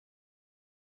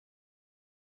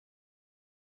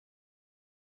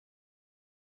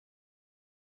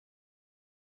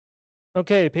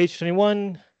Okay, page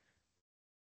 21.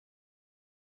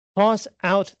 Cross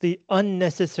out the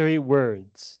unnecessary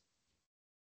words.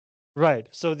 Right,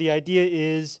 so the idea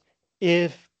is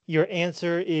if your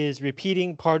answer is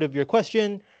repeating part of your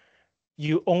question,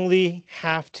 you only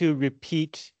have to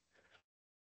repeat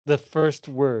the first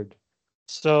word.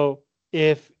 So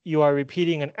if you are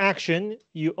repeating an action,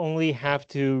 you only have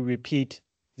to repeat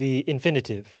the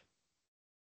infinitive.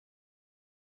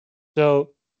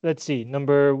 So let's see,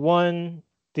 number 1,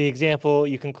 the example,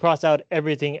 you can cross out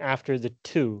everything after the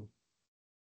to.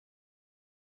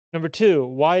 Number 2,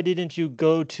 why didn't you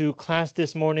go to class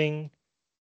this morning?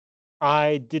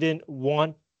 I didn't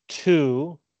want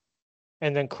to,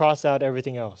 and then cross out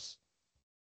everything else.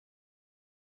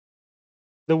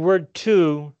 The word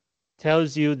to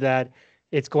tells you that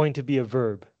it's going to be a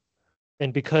verb.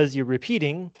 And because you're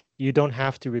repeating, you don't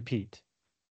have to repeat.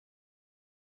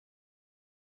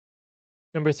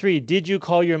 Number 3, did you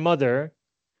call your mother?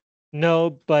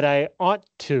 No, but I ought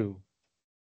to.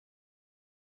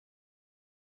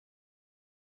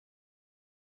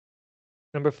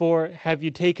 Number 4, have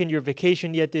you taken your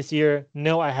vacation yet this year?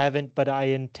 No, I haven't, but I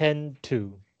intend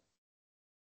to.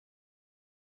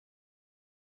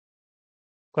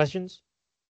 Questions?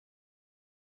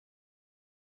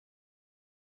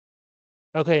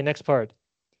 Okay, next part.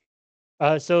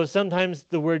 So sometimes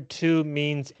the word to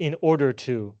means in order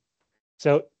to.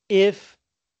 So if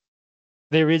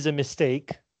there is a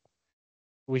mistake,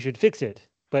 we should fix it,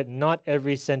 but not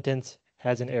every sentence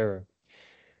has an error.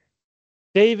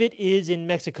 David is in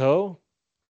Mexico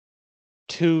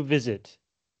to visit,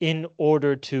 in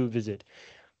order to visit.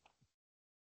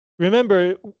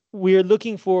 Remember, we're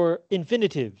looking for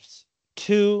infinitives,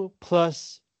 to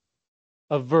plus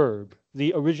a verb,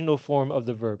 the original form of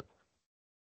the verb.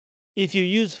 If you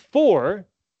use for,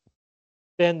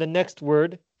 then the next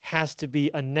word has to be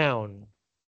a noun.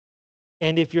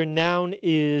 And if your noun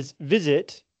is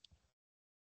visit,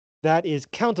 that is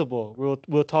countable.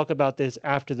 We'll talk about this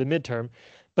after the midterm,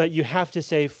 but you have to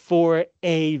say for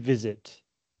a visit.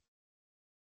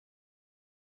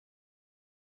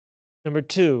 Number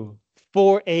 2,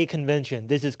 for a convention.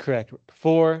 This is correct.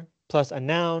 For plus a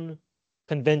noun,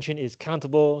 convention is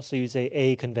countable, so you say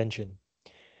a convention.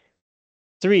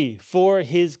 3, for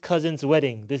his cousin's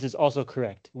wedding. This is also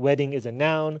correct. Wedding is a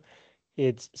noun.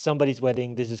 It's somebody's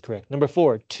wedding. This is correct. Number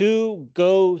 4, to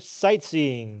go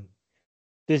sightseeing.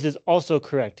 This is also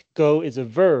correct. Go is a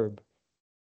verb,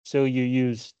 so you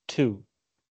use to.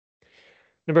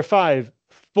 Number 5,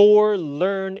 for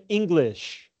learn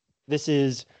English. This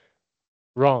is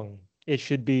wrong. It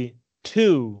should be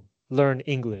to learn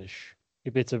English.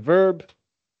 If it's a verb,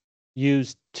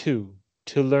 use to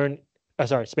learn,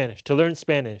 Spanish, to learn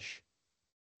Spanish.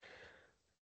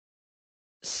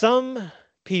 Some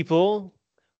people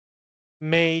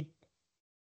may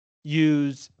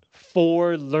use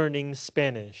for learning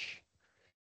Spanish.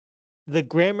 The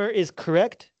grammar is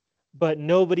correct, but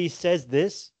nobody says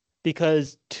this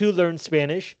because to learn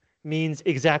Spanish means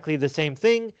exactly the same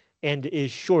thing and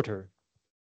is shorter.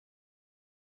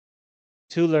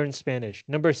 To learn Spanish.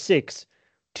 Number 6,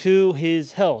 to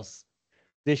his health.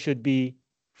 This should be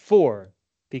for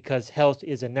because health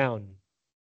is a noun.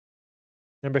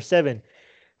 Number 7,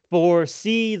 for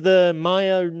see the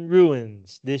Maya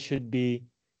ruins. This should be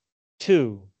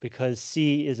to because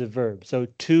see is a verb. So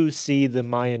to see the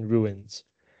Mayan ruins.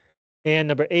 And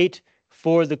number 8,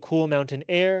 for the cool mountain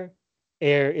air.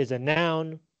 Air is a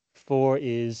noun. For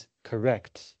is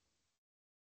correct.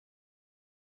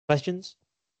 Questions?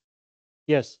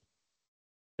 Yes.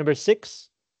 Number 6,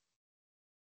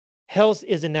 health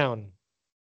is a noun.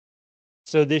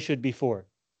 So this should be for.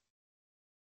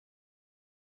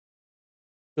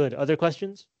 Good. Other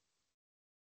questions?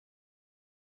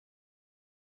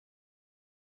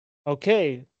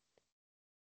 Okay.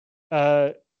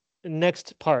 Uh,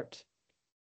 next part.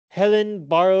 Helen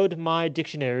borrowed my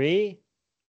dictionary.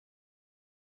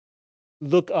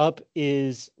 Look up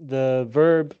is the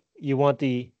verb. You want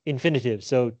the infinitive.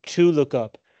 So to look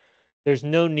up. There's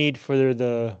no need for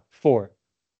the for.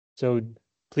 So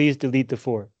please delete the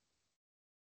for.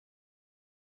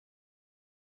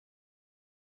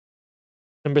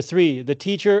 Number 3, the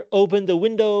teacher opened the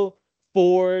window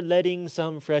for letting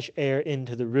some fresh air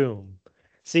into the room.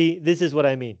 See, this is what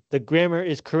I mean. The grammar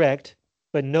is correct,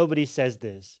 but nobody says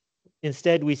this.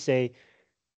 Instead, we say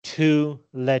to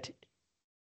let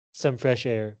some fresh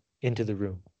air into the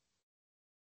room.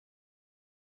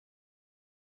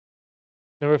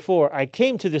 Number 4, I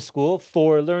came to this school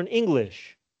for learn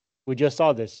English. We just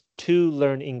saw this, to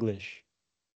learn English.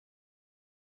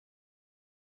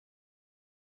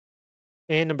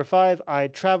 And number 5, I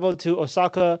traveled to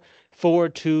Osaka For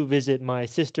to visit my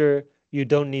sister, you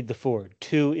don't need the for.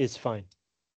 To is fine.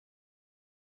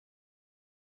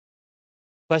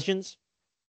 Questions?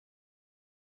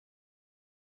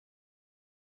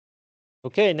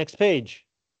 Okay, next page.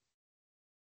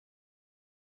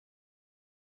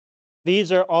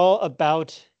 These are all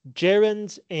about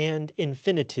gerunds and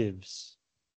infinitives.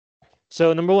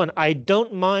 So number one, I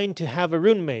don't mind to have a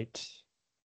roommate.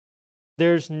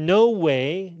 There's no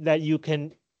way that you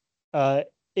can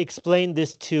explain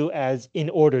this to as in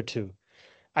order to.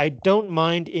 I don't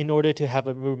mind in order to have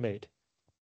a roommate.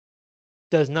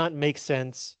 Does not make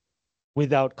sense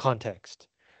without context.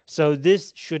 So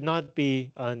this should not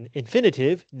be an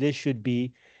infinitive. This should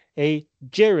be a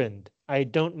gerund. I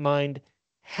don't mind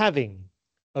having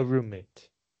a roommate.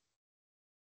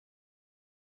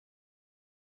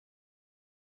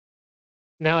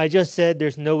 Now, I just said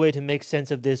there's no way to make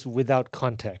sense of this without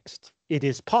context. It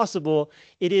is possible,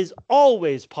 it is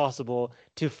always possible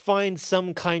to find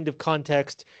some kind of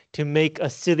context to make a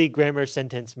silly grammar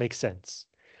sentence make sense.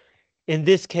 In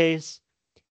this case,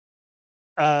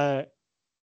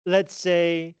 let's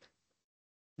say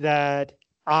that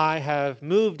I have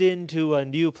moved into a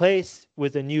new place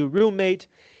with a new roommate,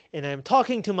 and I'm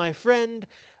talking to my friend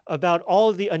about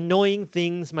all the annoying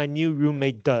things my new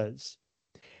roommate does.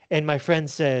 And my friend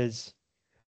says,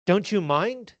 "Don't you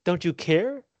mind? Don't you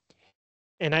care?"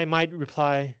 And I might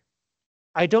reply,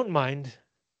 "I don't mind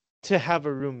to have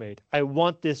a roommate. I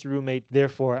want this roommate,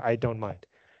 therefore I don't mind."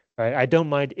 Right? I don't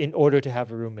mind in order to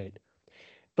have a roommate.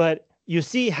 But you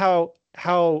see how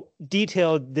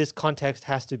detailed this context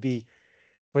has to be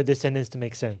for this sentence to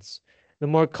make sense. The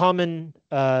more common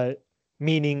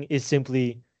meaning is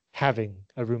simply having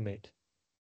a roommate.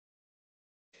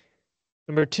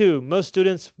 Number two, most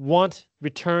students want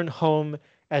return home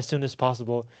as soon as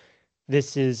possible.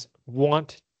 This is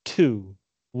want to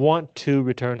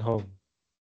return home.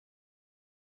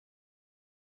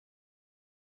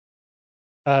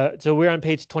 So we're on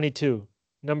page 22.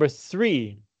 Number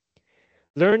three,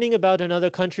 learning about another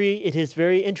country, it is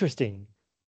very interesting.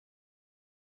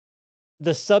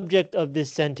 The subject of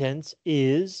this sentence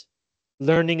is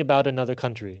learning about another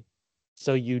country.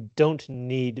 So you don't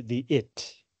need the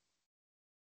it.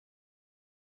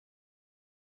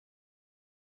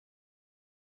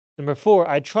 Number four,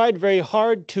 I tried very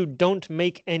hard to don't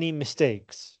make any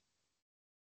mistakes.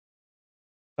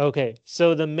 Okay,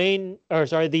 so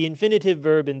the infinitive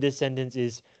verb in this sentence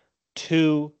is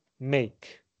to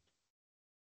make.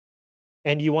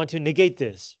 And you want to negate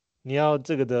this. 你要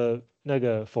这个的那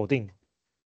个否定.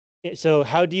 So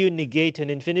how do you negate an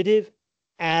infinitive?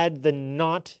 Add the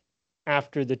not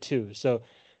after the to. So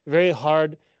very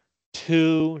hard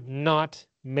to not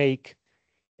make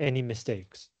any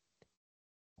mistakes.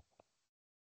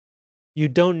 You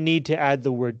don't need to add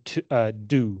the word to,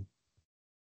 do.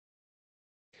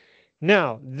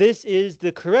 Now, this is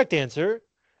the correct answer,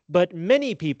 but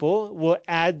many people will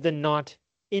add the not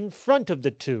in front of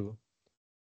the to.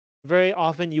 Very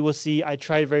often you will see I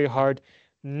tried very hard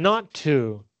not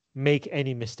to make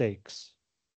any mistakes.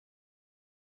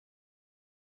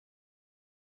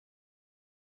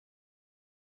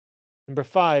 Number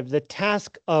five, the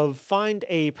task of find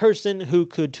a person who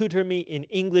could tutor me in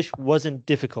English wasn't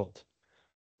difficult.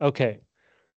 Okay,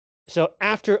 so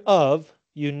after of,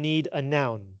 you need a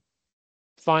noun.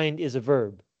 Find is a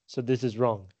verb, so this is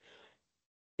wrong.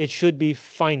 It should be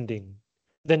finding.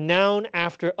 The noun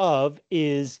after of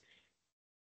is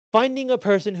finding a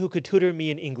person who could tutor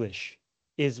me in English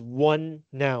is one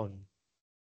noun.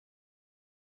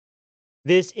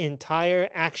 This entire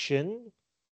action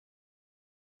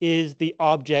is the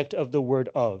object of the word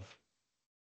of.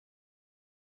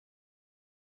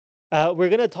 We're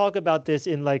going to talk about this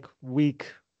in like week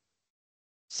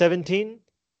 17,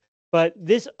 but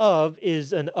this of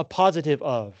is a positive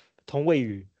of, 同位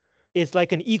语. It's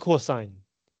like an equal sign.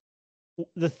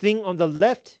 The thing on the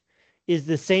left is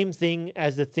the same thing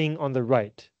as the thing on the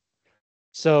right.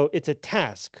 So it's a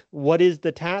task. What is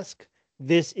the task?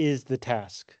 This is the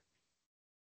task.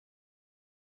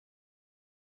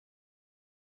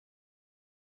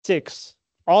 Six,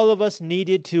 all of us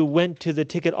needed to went to the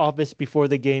ticket office before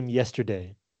the game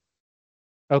yesterday.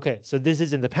 Okay, so this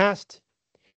is in the past,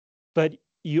 but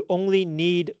you only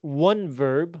need one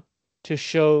verb to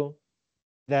show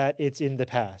that it's in the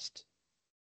past.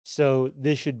 So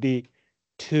this should be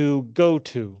to go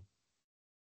to.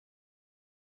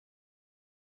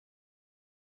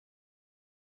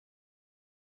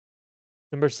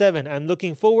 Number seven, I'm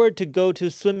looking forward to go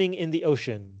to swimming in the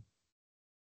ocean.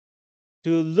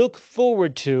 To look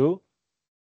forward to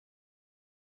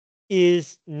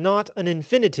is not an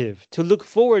infinitive. To look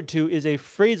forward to is a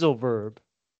phrasal verb.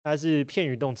 它是片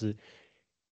语动词。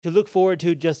To look forward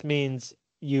to just means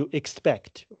you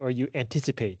expect or you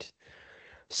anticipate.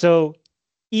 So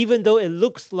even though it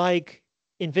looks like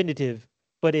infinitive,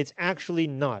 but it's actually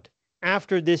not.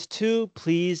 After this to,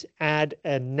 please add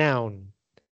a noun.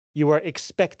 You are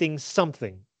expecting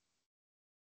something.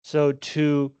 So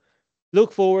to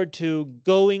look forward to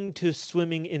going to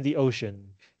swimming in the ocean.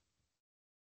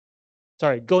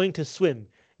 Sorry, going to swim.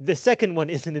 The second one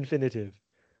is an infinitive.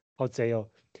 好贼哦.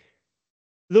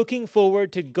 Looking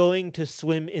forward to going to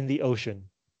swim in the ocean.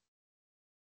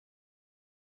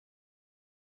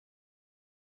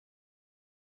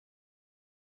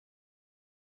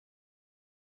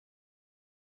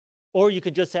 Or you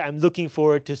could just say, I'm looking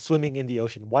forward to swimming in the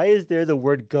ocean. Why is there the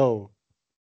word go?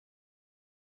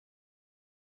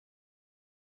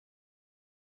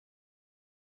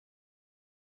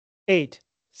 Eight,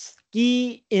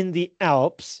 ski in the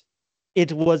Alps.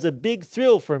 It was a big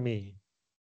thrill for me.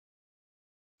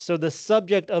 So the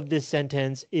subject of this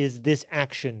sentence is this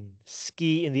action,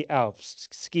 ski in the Alps,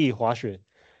 ski 滑雪,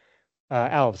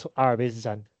 Alps 阿尔卑斯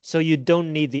山. So you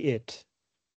don't need the it.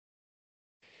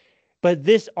 But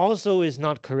this also is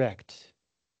not correct.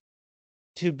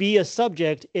 To be a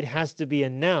subject, it has to be a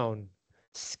noun.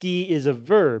 Ski is a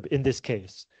verb in this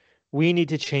case. We need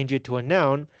to change it to a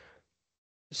noun.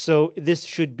 So this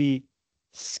should be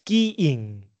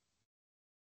skiing.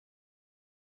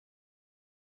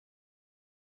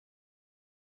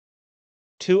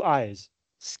 Two I's,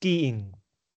 skiing.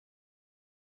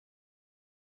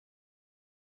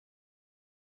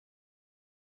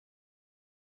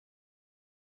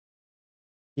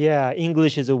 Yeah,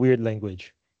 English is a weird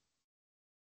language.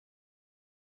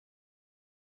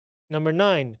 Number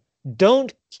 9,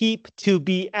 don't keep to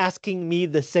be asking me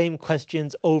the same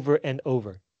questions over and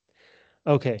over.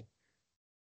 Okay.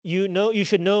 You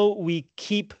should know we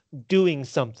keep doing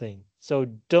something. So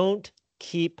don't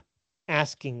keep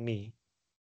asking me.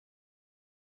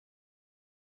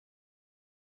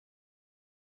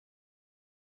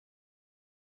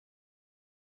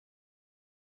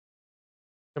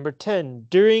 Number 10,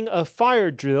 during a fire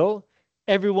drill,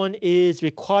 everyone is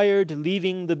required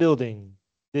leaving the building.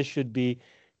 This should be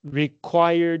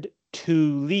required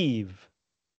to leave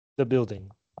the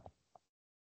building.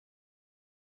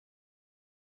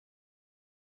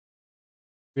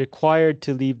 Required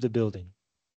to leave the building.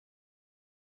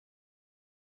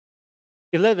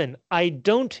 11, I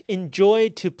don't enjoy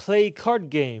to play card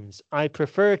games. I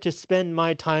prefer to spend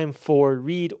my time for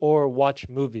read or watch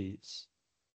movies.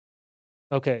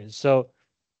 Okay, so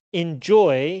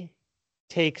enjoy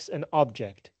takes an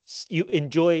object. You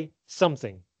enjoy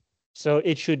something. So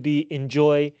it should be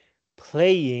enjoy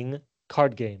playing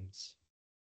card games.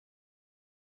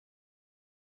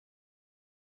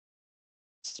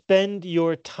 Spend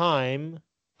your time,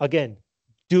 again,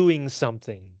 doing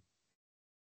something.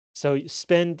 So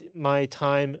spend my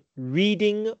time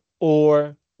reading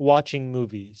or watching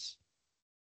movies.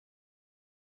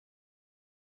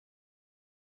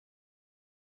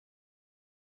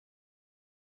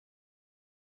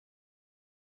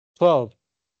 Twelve,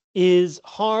 is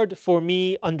hard for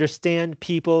me understand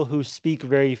people who speak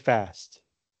very fast.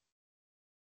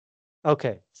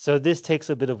 Okay, so this takes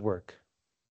a bit of work.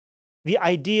 The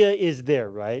idea is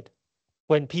there, right?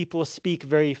 When people speak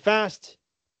very fast,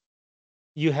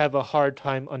 you have a hard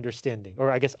time understanding,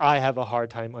 or I guess I have a hard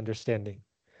time understanding.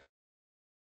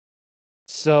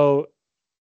 So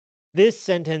this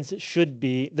sentence should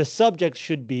be, the subject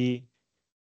should be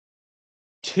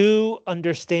to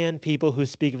understand people who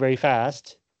speak very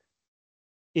fast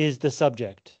is the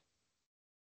subject.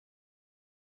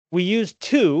 We use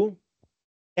to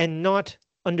and not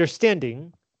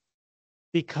understanding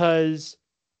because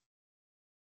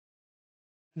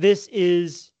this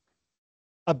is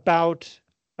about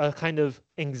a kind of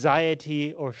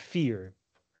anxiety or fear.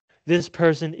 This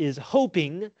person is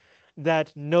hoping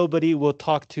that nobody will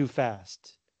talk too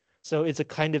fast. So it's a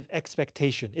kind of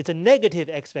expectation. It's a negative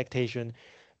expectation,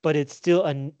 but it's still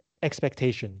an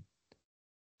expectation.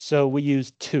 So we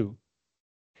use to.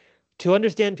 To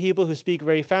understand people who speak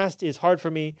very fast is hard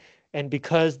for me, and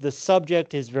because the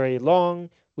subject is very long,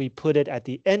 we put it at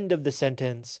the end of the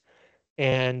sentence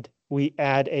and we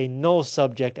add a null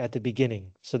subject at the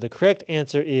beginning. So the correct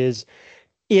answer is,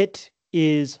 it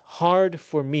is hard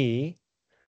for me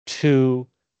to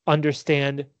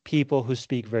understand people who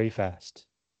speak very fast.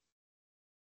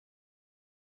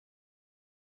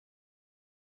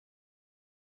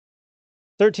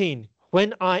 13,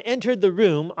 when I entered the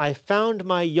room, I found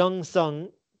my young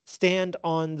son stand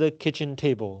on the kitchen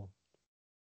table.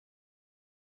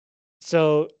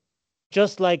 So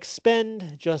just like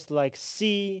spend, just like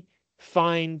see,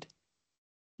 find,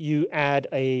 you add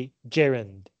a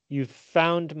gerund. You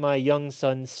found my young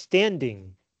son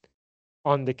standing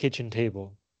on the kitchen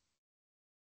table.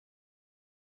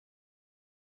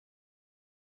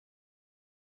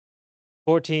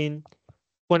 "14.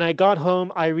 When I got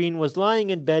home, Irene was lying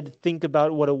in bed, think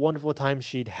about what a wonderful time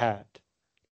she'd had."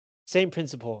 Same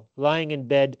principle, lying in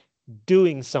bed,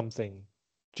 doing something.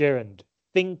 Gerund,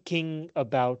 thinking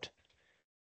about.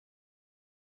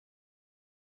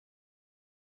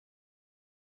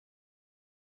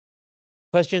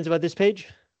 Questions about this page?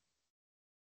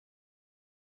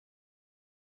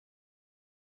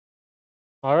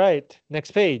 All right,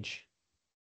 next page.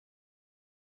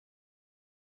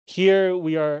 Here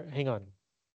we are, hang on.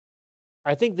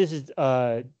 I think this is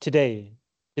today.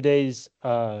 Today's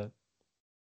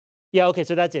yeah, okay,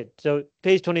 so that's it. So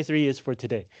page 23 is for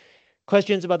today.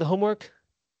 Questions about the homework?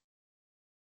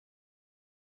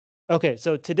 Okay,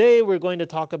 so today we're going to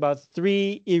talk about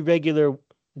 3 irregular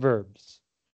verbs.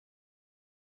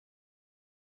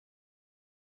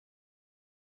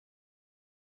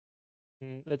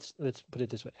 Let's put it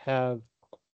this way. Have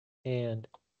and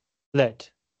let.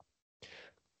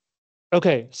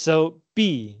 Okay, so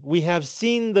be. We have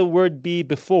seen the word be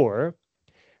before,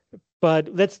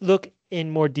 but let's look in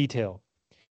more detail.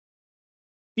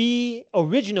 Be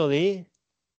originally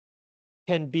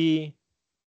can be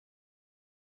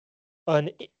an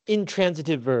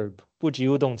intransitive verb, 不及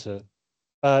物动词.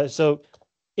 So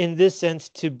in this sense,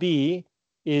 to be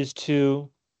is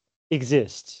to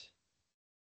exist.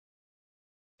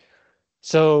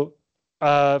 So,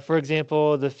 for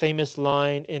example, the famous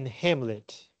line in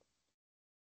Hamlet.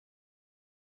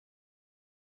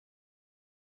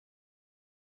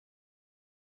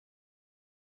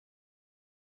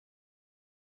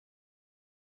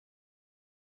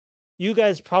 You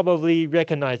guys probably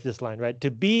recognize this line, right?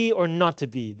 To be or not to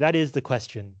be, that is the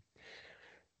question.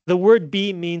 The word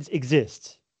be means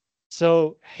exist.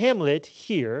 So Hamlet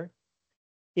here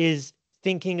is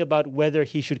thinking about whether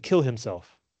he should kill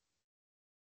himself.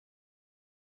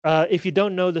 If you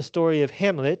don't know the story of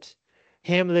Hamlet,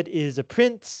 Hamlet is a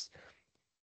prince.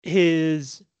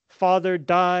 His father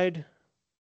died.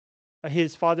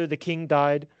 His father, the king,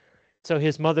 died. So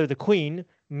his mother, the queen,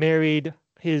 married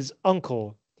his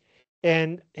uncle.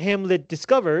 And Hamlet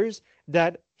discovers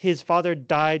that his father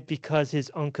died because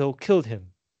his uncle killed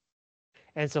him.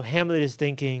 And so Hamlet is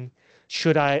thinking,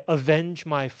 should I avenge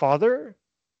my father?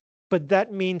 But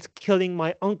that means killing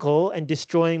my uncle and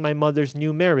destroying my mother's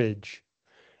new marriage.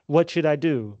 What should I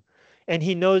do? And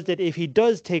he knows that if he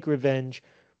does take revenge,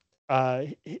 uh,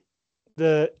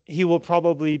 he will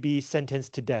probably be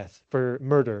sentenced to death for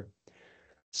murder.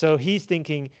 So he's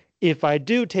thinking, if I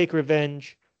do take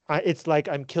revenge, it's like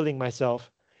I'm killing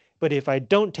myself. But if I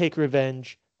don't take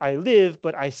revenge, I live,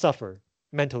 but I suffer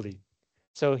mentally.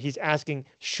 So he's asking,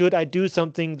 should I do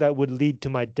something that would lead to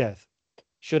my death?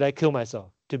 Should I kill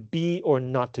myself? To be or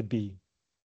not to be?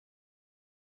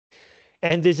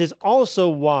 And this is also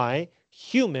why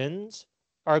humans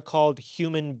are called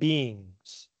human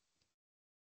beings.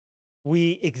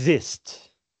 We exist.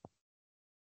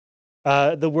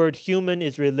 The word human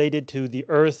is related to the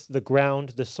earth, the ground,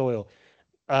 the soil.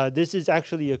 This is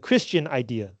actually a Christian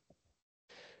idea.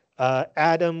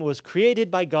 Adam was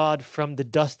created by God from the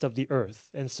dust of the earth,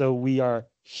 and so we are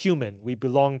human. We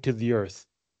belong to the earth.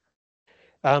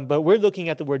 But we're looking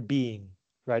at the word being,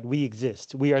 right? We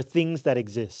exist. We are things that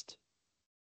exist.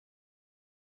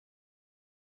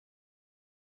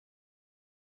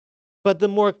 But the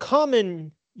more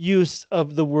common use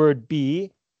of the word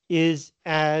be is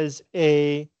as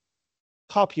a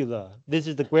copula. This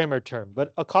is the grammar term,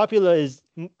 but a copula is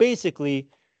basically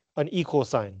an equal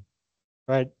sign,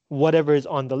 right? Whatever is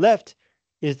on the left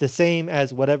is the same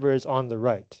as whatever is on the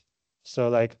right. So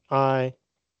like, I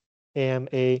am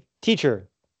a teacher,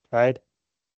 right?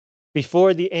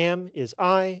 Before the am is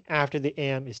I, after the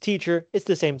am is teacher. It's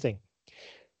the same thing.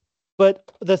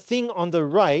 But the thing on the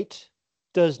right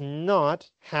does not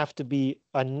have to be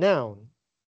a noun.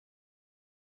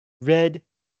 Red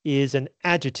is an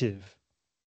adjective.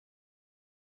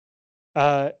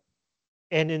 And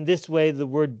in this way, the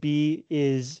word be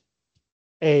is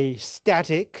a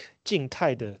static, 静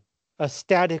态的, a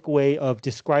static way of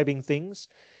describing things,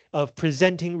 of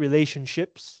presenting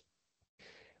relationships,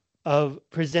 of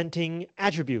presenting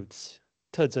attributes,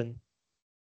 特征.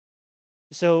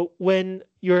 So when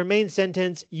your main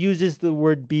sentence uses the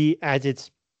word be as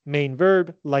its main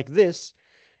verb, like this,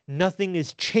 nothing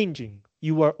is changing.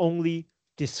 You are only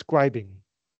describing.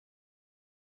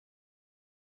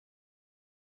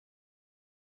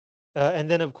 And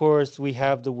then, of course, we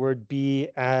have the word be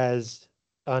as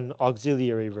an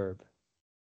auxiliary verb.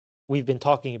 We've been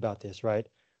talking about this, right?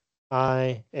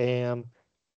 I am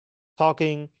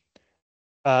talking.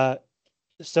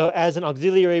 So as an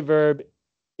auxiliary verb,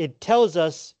 it tells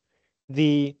us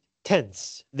the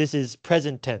tense. This is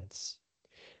present tense,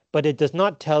 but it does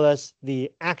not tell us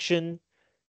the action,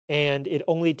 and it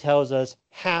only tells us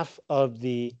half of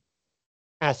the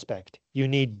aspect. You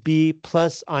need be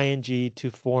plus ing to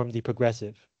form the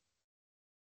progressive.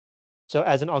 So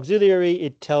as an auxiliary,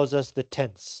 it tells us the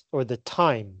tense or the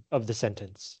time of the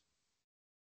sentence.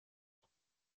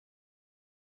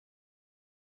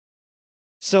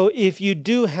 So if you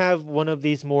do have one of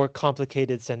these more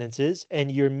complicated sentences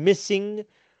and you're missing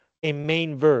a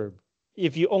main verb,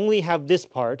 if you only have this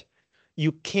part,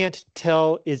 you can't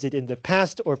tell is it in the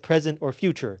past or present or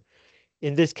future.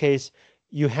 In this case,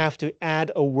 you have to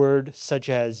add a word such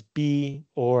as be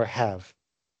or have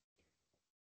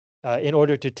in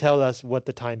order to tell us what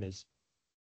the time is.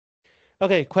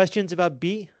 Okay, questions about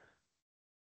be?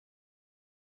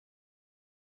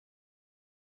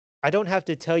 I don't have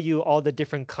to tell you all the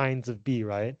different kinds of be,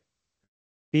 right?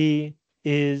 Be,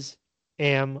 is,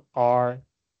 am, are,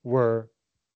 were.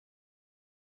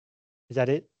 Is that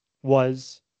it?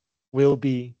 Was, will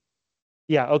be.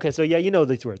 Yeah, okay, so yeah, you know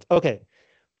these words. Okay,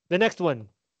 the next one,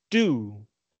 do.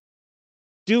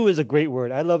 Do is a great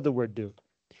word. I love the word do.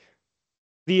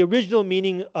 The original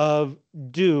meaning of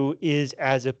do is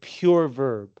as a pure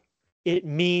verb. It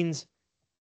means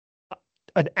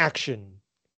an action.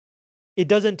 It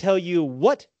doesn't tell you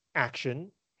what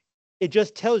action. It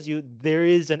just tells you there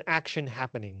is an action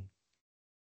happening.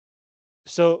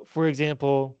 So, for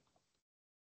example,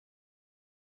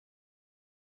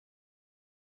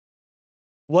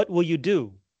 what will you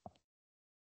do?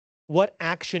 What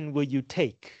action will you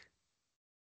take?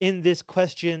 In this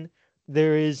question,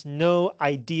 there is no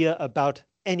idea about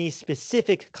any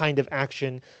specific kind of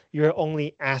action. You're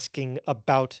only asking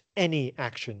about any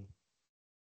action.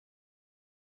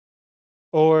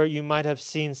 Or you might have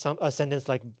seen a sentence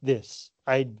like this.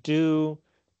 I do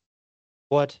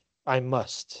what I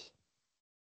must.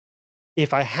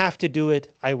 If I have to do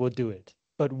it, I will do it.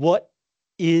 But what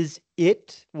is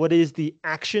it? What is the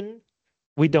action?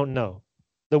 We don't know.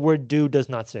 The word do does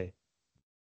not say.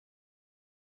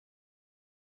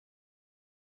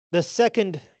 The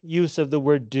second use of the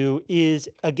word do is,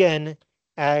 again,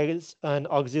 as an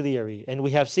auxiliary. And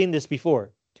we have seen this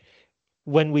before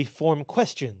when we form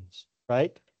questions,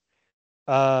 right?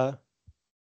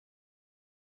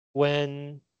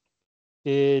 When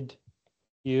did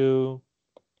you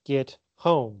get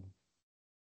home?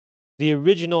 The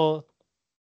original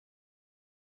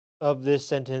of this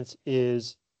sentence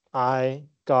is I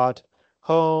got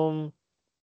home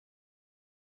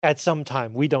at some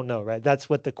time. We don't know, right? That's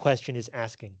what the question is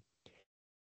asking.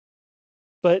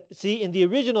 But see, in the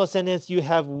original sentence, you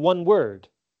have one word.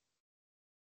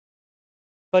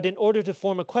 But in order to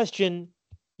form a question,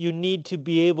 you need to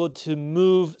be able to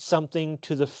move something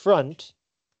to the front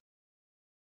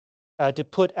to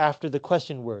put after the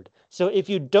question word. So if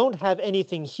you don't have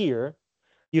anything here,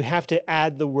 you have to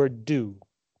add the word do.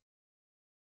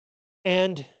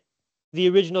 And the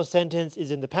original sentence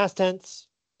is in the past tense.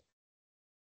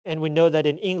 And we know that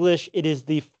in English, it is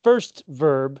the first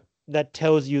verb that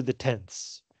tells you the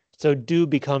tense. So do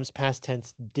becomes past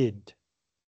tense did.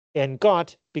 And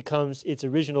got becomes its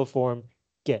original form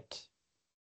get.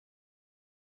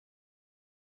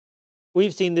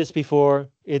 We've seen this before.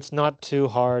 It's not too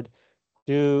hard.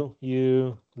 Do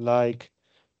you like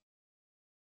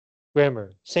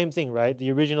grammar? Same thing, right?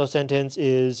 The original sentence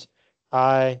is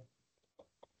I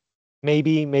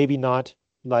maybe, maybe not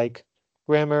like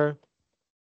grammar.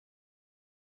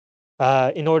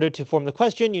 In order to form the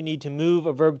question, you need to move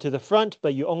a verb to the front,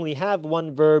 but you only have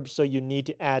one verb, so you need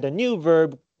to add a new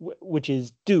verb, which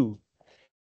is do.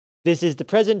 This is the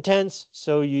present tense,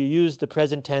 so you use the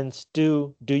present tense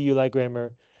do. Do you like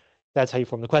grammar? That's how you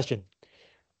form the question.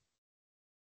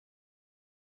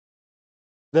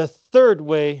 The third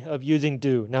way of using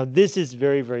do. Now, this is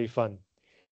very, very fun.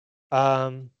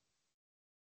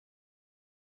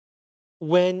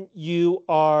 When you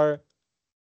are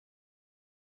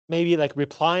maybe like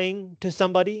replying to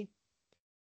somebody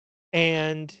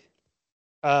and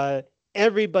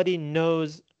everybody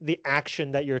knows the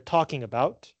action that you're talking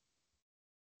about,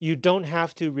 you don't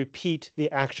have to repeat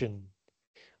the action.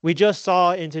 We just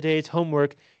saw in today's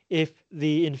homework, if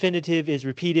the infinitive is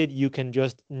repeated, you can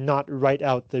just not write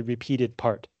out the repeated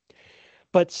part.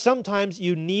 But sometimes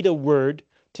you need a word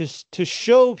to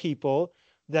show people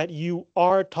that you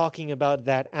are talking about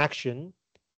that action,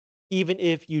 even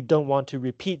if you don't want to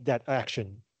repeat that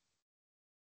action.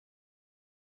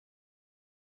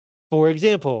 For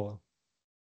example,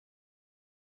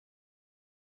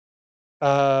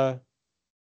 I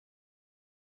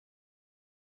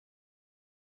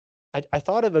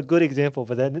thought of a good example,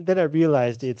 but then I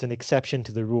realized it's an exception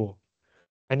to the rule.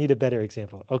 I need a better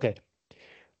example. Okay.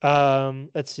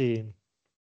 Let's see.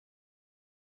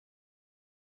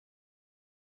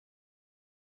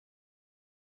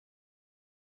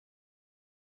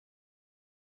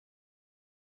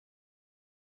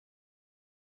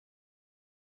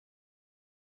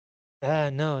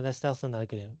 No, that's also not a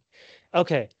good.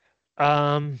 Okay.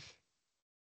 Um,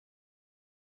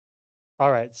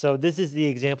 all right. So this is the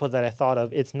example that I thought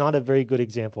of. It's not a very good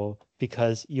example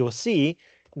because you'll see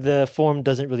the form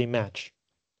doesn't really match.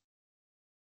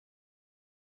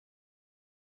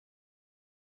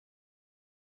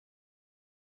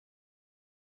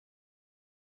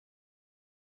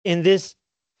 In this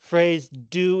phrase,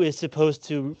 do is supposed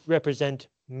to represent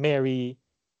Mary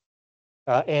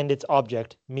and its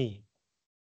object, me.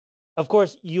 Of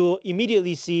course, you'll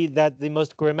immediately see that the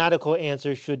most grammatical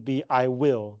answer should be I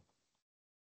will.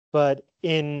 But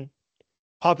in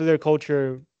popular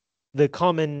culture, the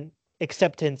common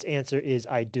acceptance answer is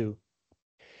I do.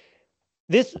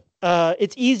 This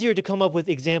it's easier to come up with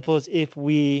examples if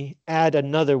we add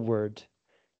another word.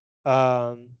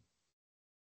 Um,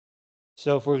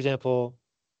 so, for example,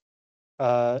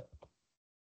 uh,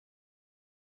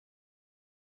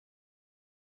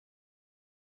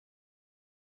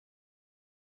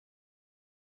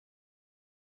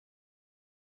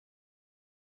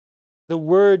 the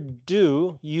word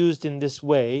do used in this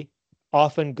way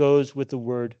often goes with the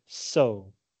word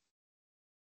so.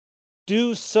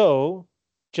 Do so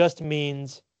just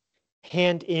means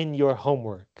hand in your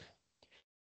homework.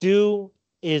 Do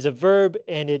is a verb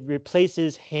and it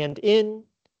replaces hand in.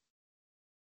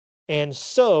 And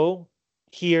so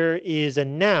here is a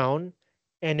noun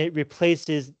and it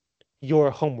replaces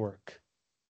your homework.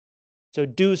 So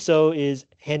do so is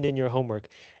hand in your homework.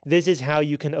 This is how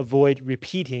you can avoid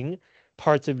repeating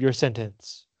parts of your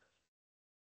sentence.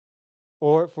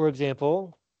 Or for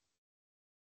example,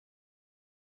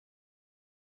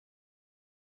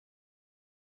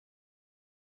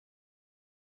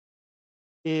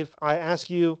 if I ask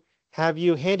you, have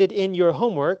you handed in your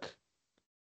homework?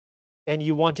 And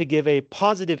you want to give a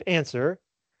positive answer,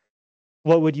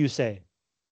 what would you say?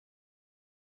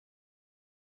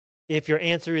 If your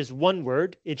answer is one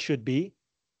word, it should be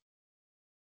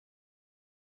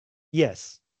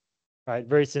yes, right?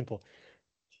 Very simple.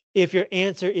 If your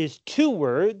answer is two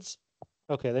words,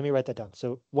 okay, let me write that down.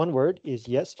 So one word is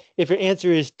yes. If your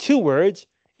answer is two words,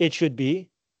 it should be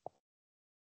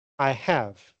I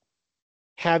have.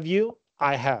 Have you?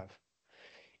 I have.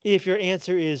 If your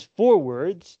answer is four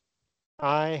words,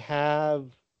 I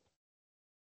have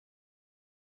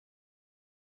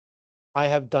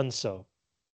done so,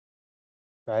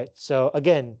 right? So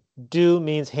again, do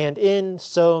means hand in,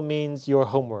 so means your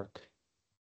homework.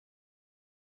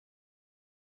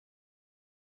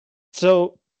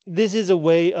 So this is a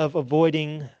way of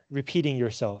avoiding repeating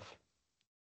yourself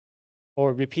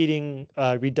or repeating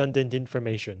redundant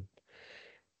information.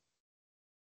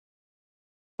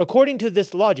 According to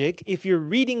this logic, if you're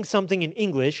reading something in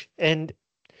English and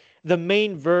the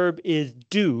main verb is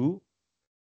do,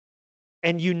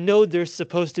 and you know there's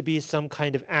supposed to be some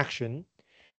kind of action,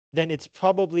 then it's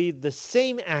probably the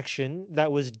same action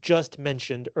that was just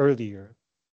mentioned earlier.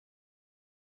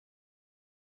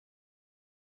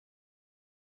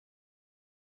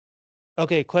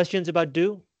 Okay, questions about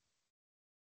do?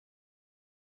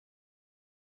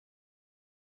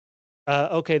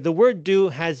 Okay, the word do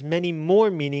has many more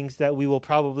meanings that we will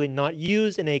probably not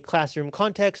use in a classroom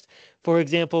context. For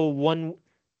example, one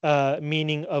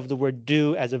meaning of the word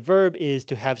do as a verb is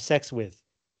to have sex with.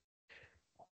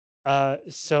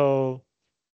 So,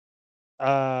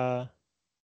 uh,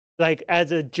 like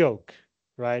as a joke,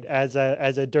 right? As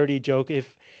a dirty joke,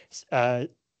 if uh,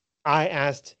 I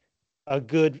asked a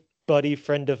good buddy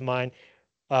friend of mine,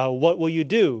 what will you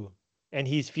do? And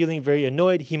he's feeling very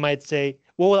annoyed, he might say,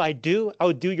 what will I do? I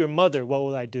will do your mother. What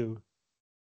will I do?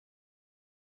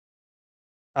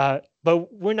 But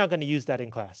we're not going to use that in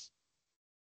class.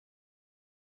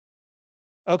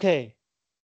 Okay.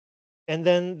 And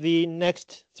then the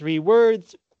next three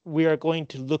words we are going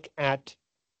to look at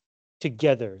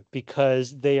together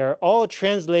because they are all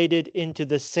translated into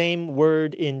the same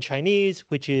word in Chinese,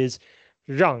 which is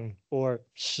让 or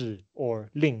使 or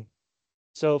令.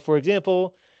 So for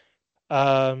example,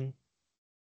 um,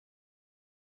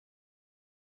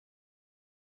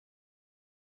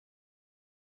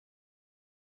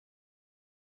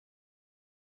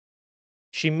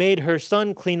 she made her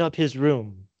son clean up his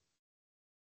room.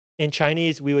 In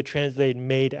Chinese, we would translate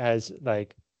made as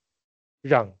like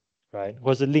让, right?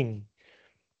 Was a 令.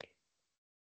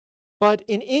 But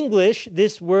in English,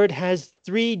 this word has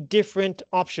three different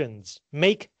options: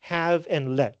 make, have,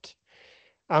 and let.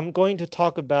 I'm going to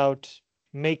talk about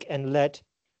make and let.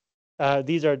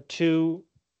 These are two.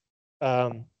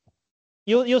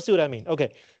 You'll see what I mean.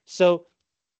 Okay, so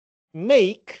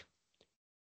make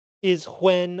is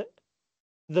when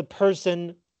the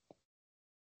person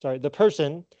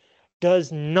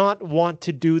does not want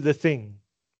to do the thing.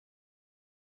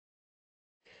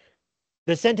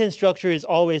 The sentence structure is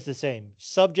always the same.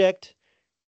 Subject,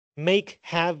 make,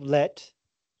 have, let,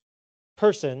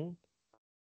 person,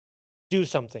 do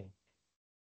something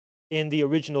in the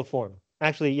original form.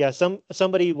 Actually, yeah,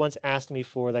 somebody once asked me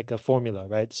for like a formula,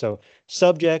 right? So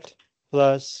subject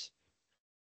plus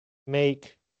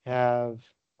make, have,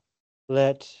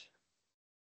 let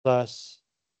plus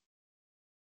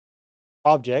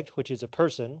object, which is a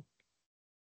person,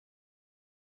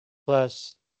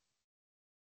 plus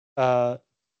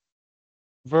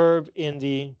verb in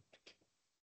the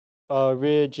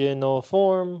original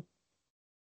form,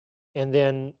 and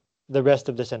then the rest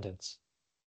of the sentence.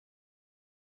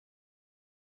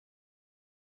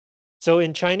 So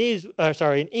in Chinese,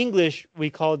 in English,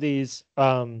 we call these,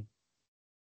 I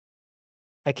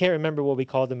can't remember what we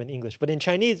call them in English, but in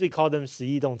Chinese, we call them 实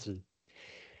义动词.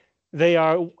 They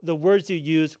are the words you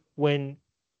use when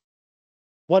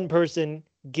one person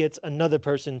gets another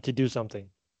person to do something.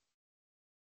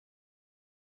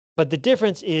 But the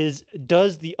difference is,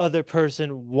 does the other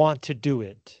person want to do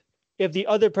it? If the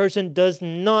other person does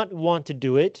not want to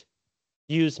do it,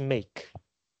 use make.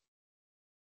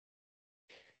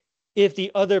 If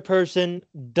the other person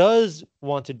does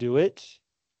want to do it,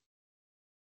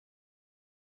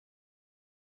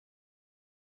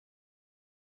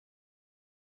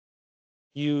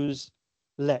 use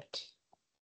let.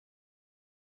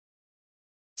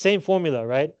 Same formula,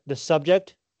 right? The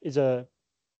subject is a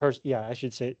person. Yeah, I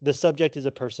should say the subject is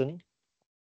a person.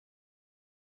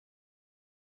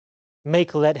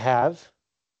 Make, let, have.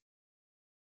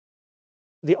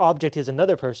 The object is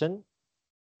another person,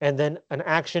 and then an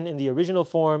action in the original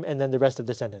form, and then the rest of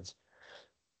the sentence.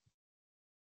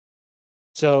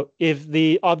 So if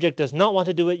the object does not want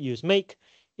to do it, use make.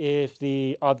 If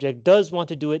the object does want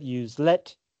to do it, use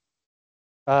let.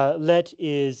 Let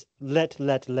is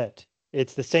let.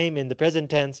 It's the same in the present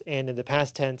tense and in the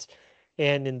past tense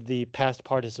and in the past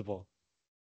participle.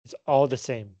 It's all the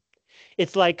same.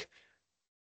 It's like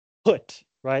put,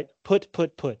 right? Put.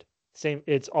 Same,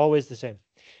 it's always the same.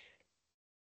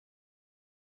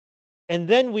 And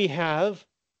then we have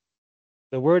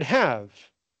the word have.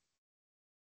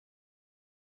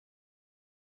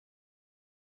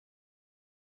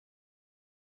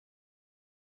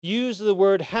 Use the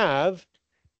word have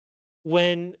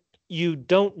when you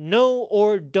don't know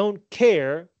or don't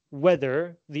care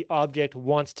whether the object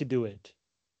wants to do it.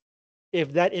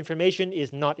 If that information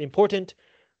is not important,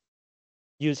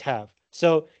 use have.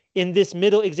 So in this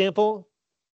middle example,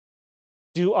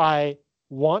 do I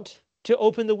want to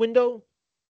open the window?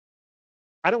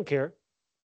 I don't care.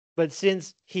 But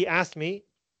since he asked me,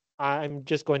 I'm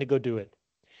just going to go do it.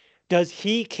 Does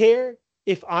he care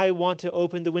if I want to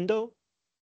open the window?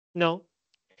 No.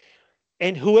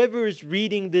 And whoever is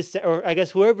reading this, or I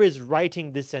guess whoever is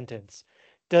writing this sentence,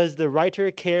 does the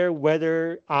writer care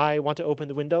whether I want to open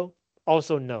the window?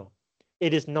 Also, no.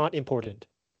 It is not important.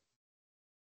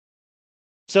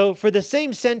 So for the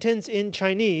same sentence in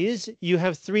Chinese, you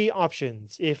have three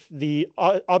options. If the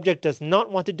object does not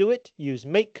want to do it, use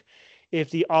make. If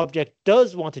the object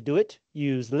does want to do it,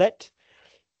 use let.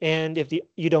 And if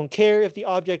you don't care if the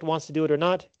object wants to do it or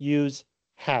not, use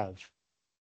have.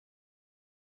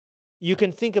 You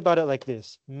can think about it like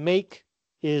this. Make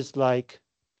is like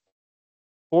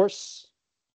force.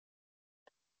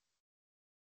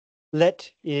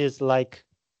 Let is like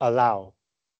allow.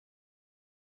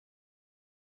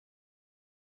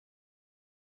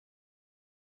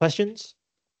 Questions?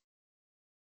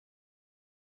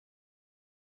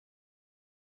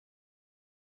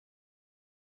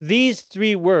 These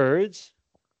three words,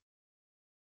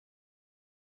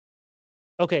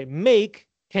 okay, make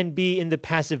can be in the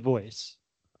passive voice.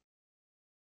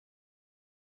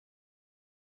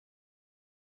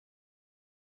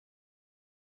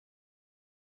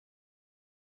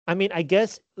 I mean, I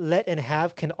guess let and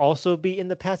have can also be in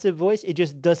the passive voice. It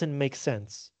just doesn't make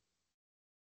sense.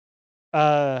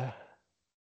 Let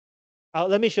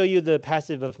me show you the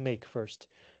passive of make first.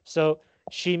 So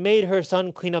she made her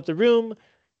son clean up the room.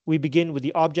 We begin with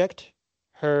the object,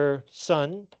 her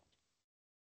son.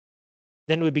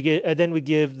 Then we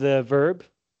give the verb,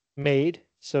 made.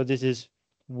 So this is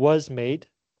was made.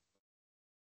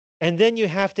 And then you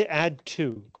have to add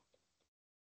to.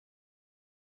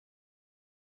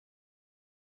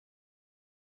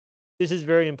 This is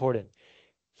very important.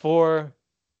 For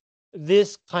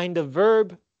this kind of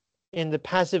verb, in the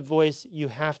passive voice, you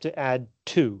have to add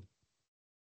to.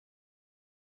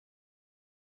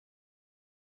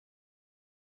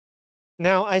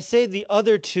 Now, I say the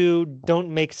other two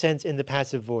don't make sense in the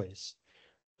passive voice.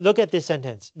 Look at this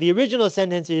sentence. The original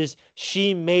sentence is,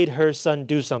 she made her son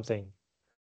do something.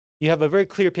 You have a very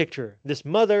clear picture. This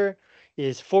mother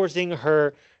is forcing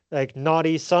her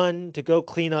naughty son to go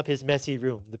clean up his messy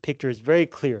room. The picture is very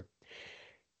clear.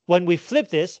 When we flip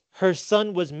this, her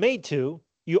son was made to,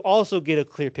 you also get a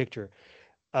clear picture.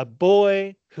 A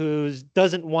boy who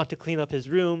doesn't want to clean up his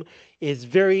room is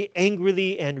very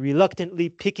angrily and reluctantly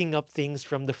picking up things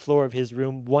from the floor of his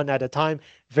room one at a time,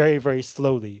 very, very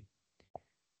slowly.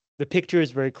 The picture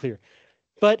is very clear.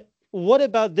 But what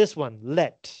about this one?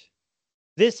 Let.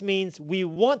 This means we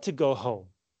want to go home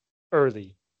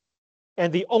early.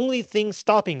 And the only thing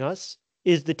stopping us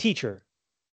is the teacher.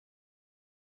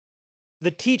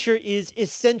 The teacher is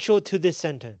essential to this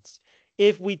sentence.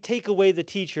 If we take away the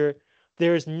teacher,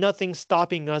 there is nothing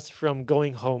stopping us from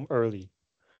going home early.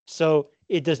 So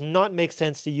it does not make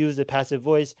sense to use the passive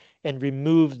voice and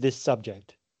remove this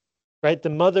subject, right? The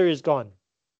mother is gone.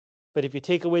 But if you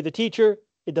take away the teacher,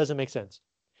 it doesn't make sense.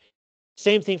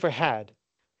 Same thing for had.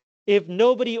 If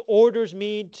nobody orders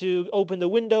me to open the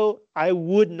window, I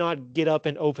would not get up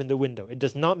and open the window. It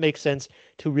does not make sense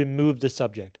to remove the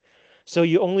subject. So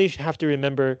you only have to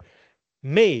remember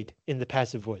made in the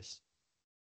passive voice.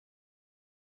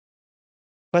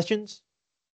 Questions?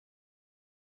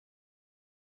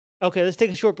 Okay, let's take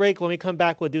a short break. When we come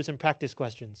back, we'll do some practice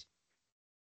questions.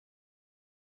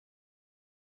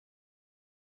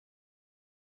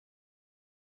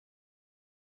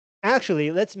 Actually,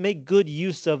 let's make good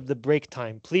use of the break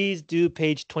time. Please do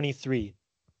page 23.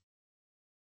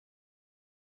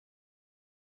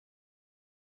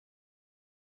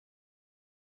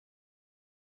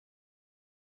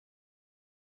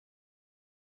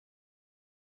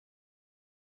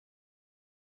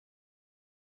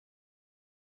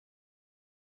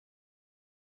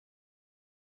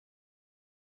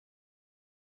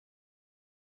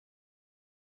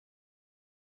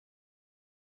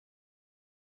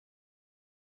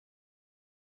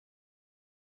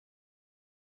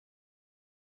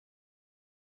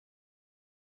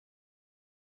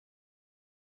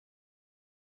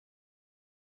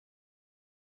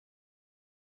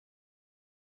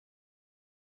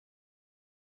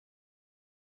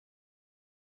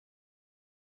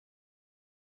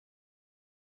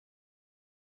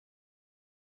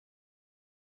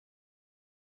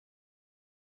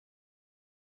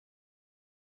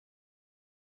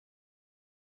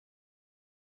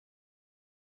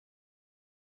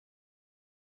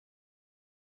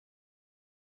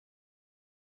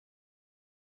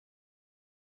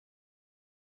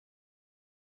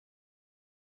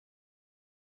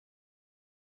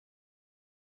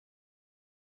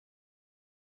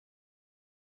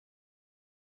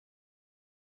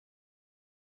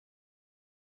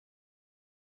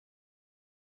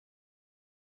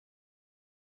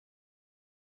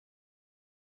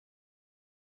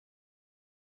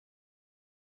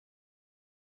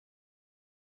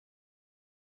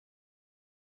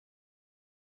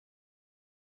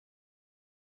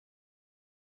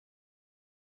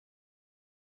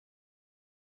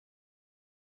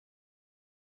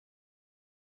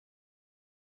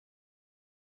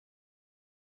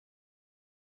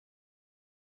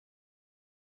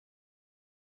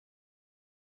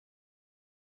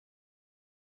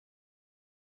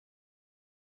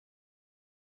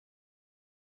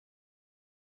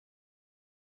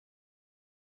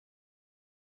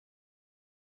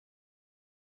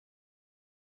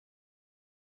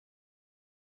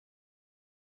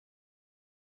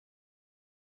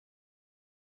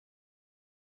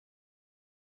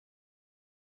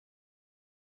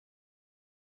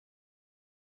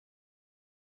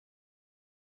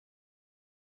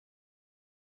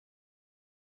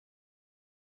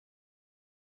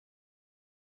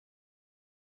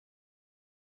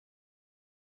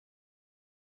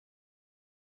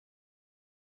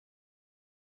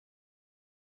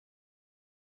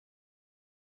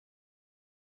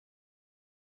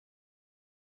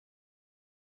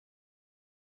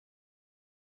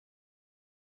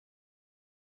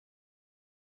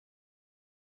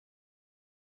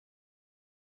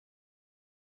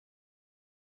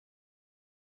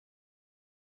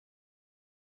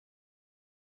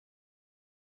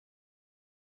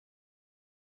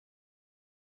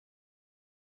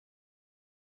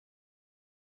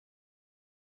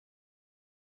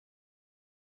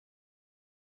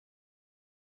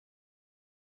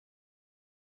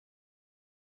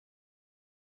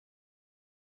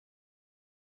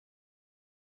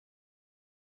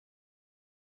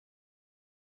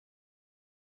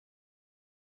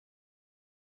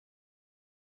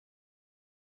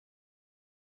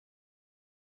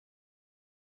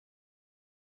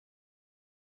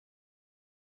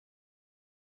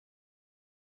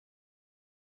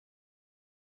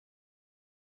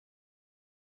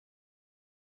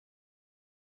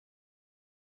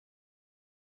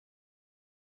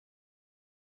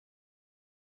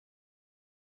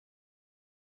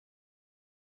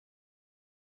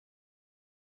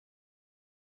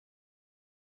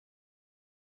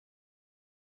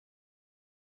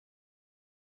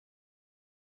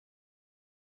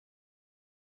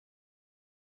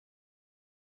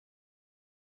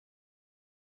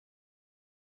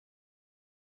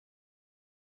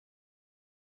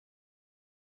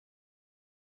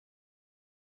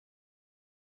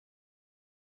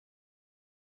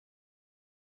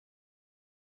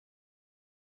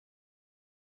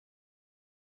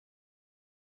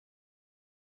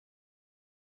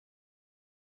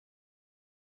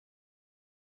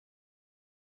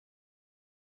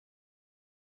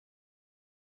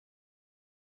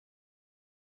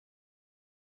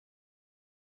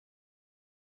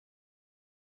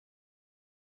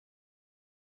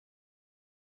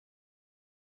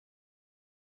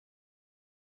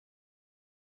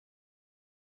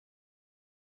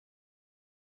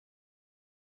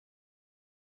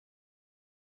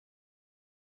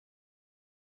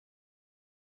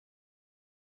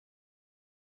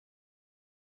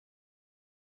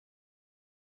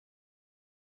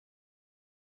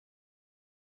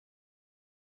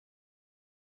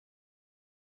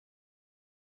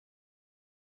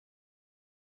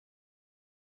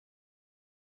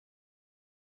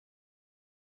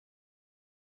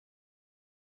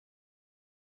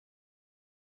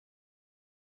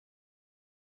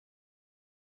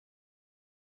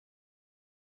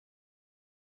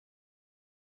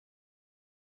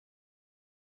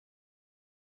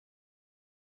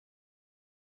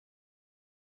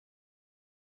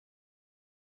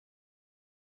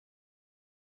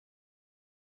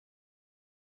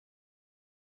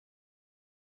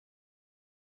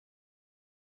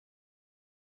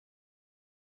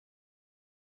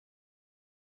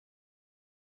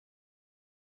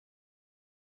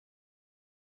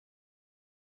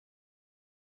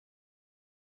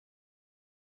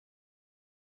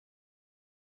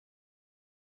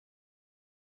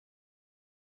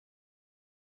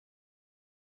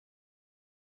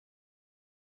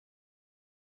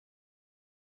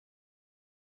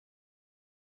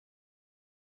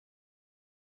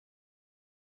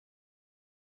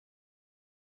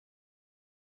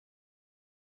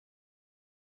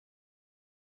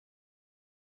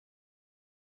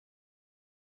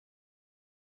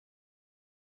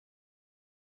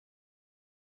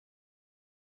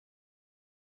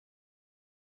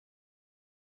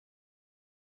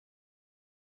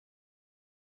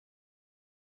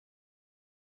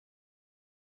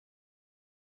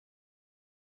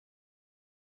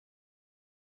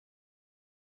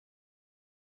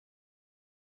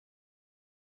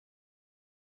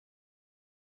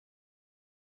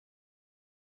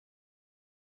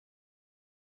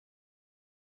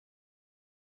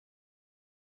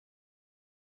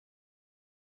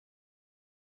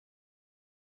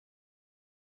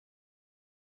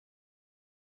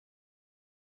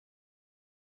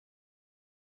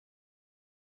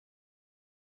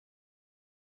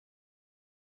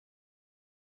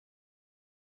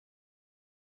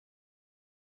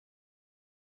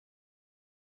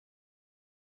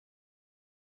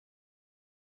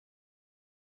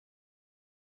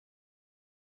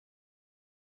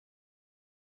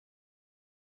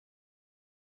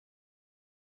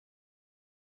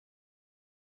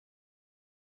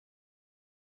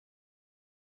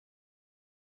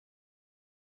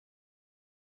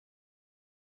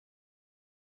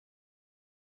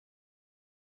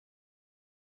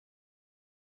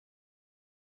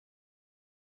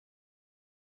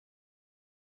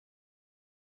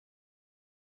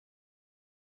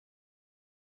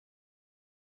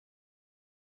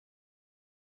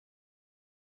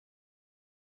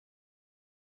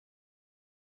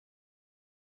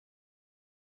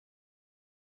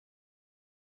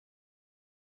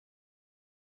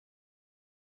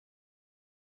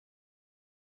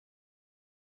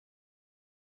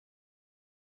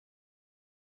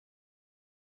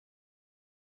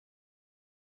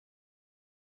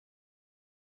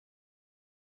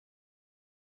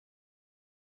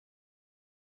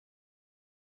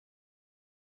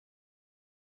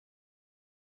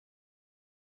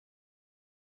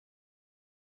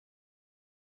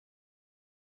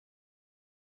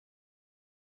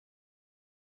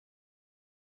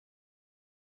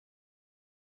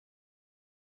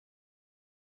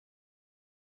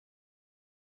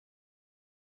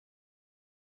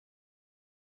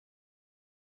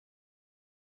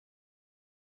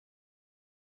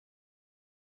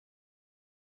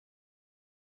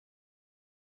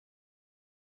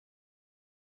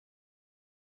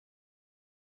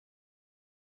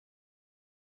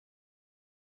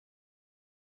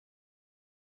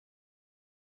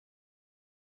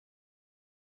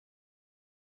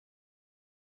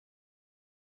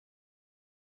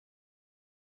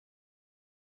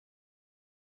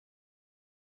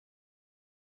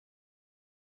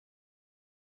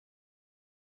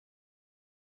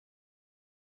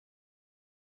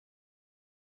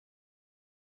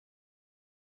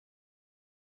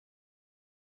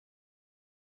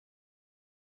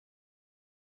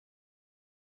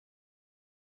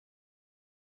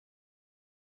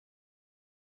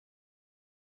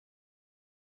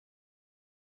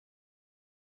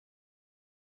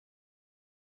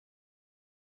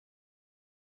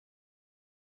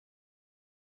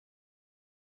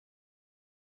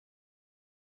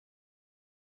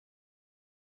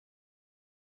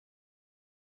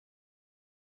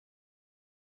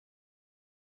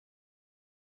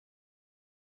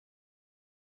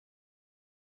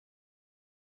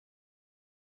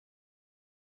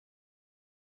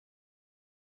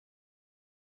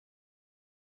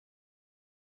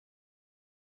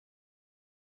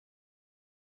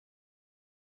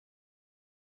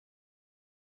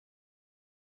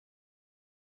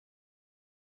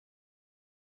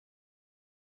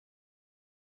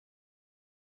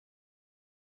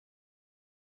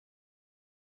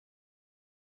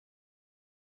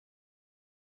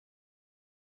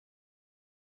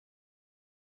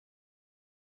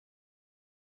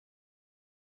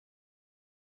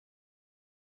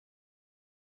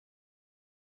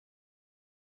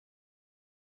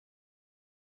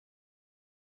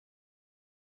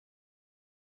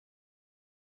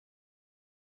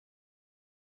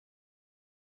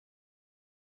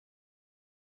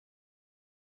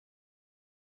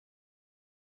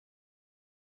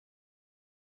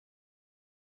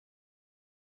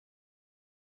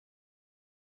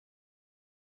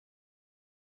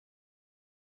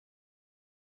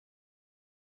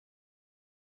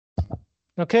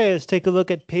 Okay, let's take a look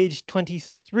at page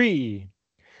 23.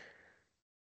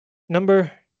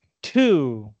 Number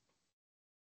 2.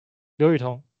 刘雨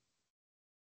桐.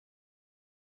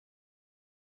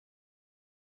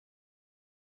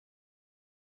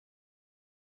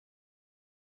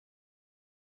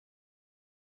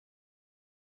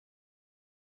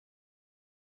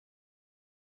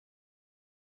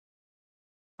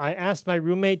 I asked my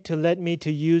roommate to let me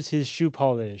to use his shoe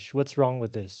polish. What's wrong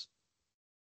with this?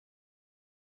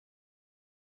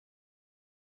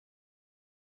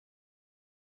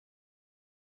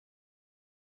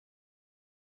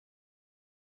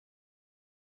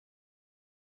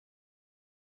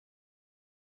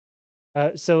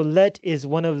 So let is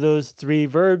one of those three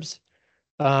verbs.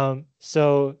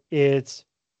 So it's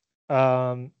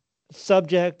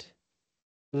subject,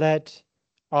 let,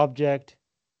 object,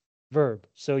 verb.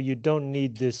 So you don't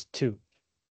need this to.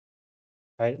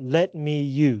 Right? Let me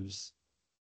use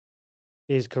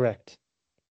is correct.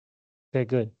 Okay,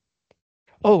 good.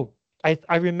 Oh,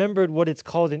 I remembered what it's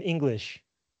called in English.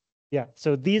 Yeah,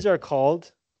 so these are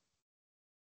called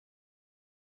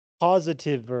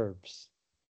positive verbs.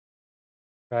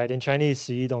 Right? In Chinese,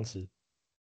 实义动词.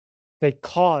 They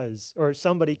cause, or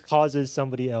somebody causes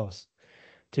somebody else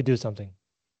to do something.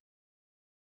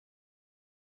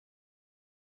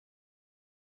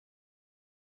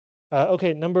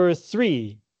 Okay, number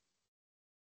 3.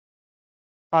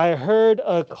 I heard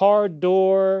a car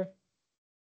door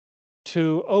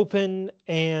to open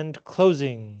and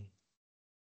closing.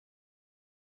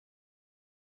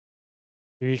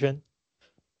 于轩.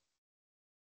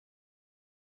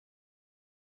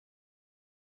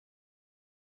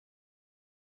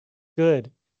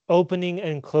 Good. Opening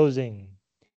and closing.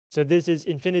 So this is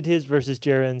infinitives versus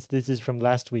gerunds. This is from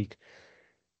last week.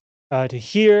 To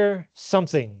hear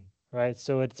something, right?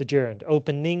 So it's a gerund.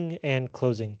 Opening and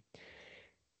closing.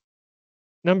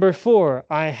 Number 4.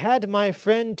 I had my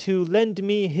friend to lend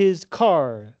me his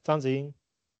car. 张子英.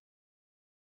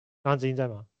 张子英在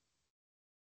吗?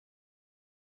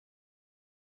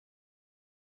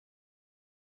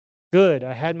 Good.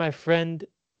 I had my friend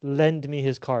lend me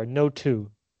his car. No to.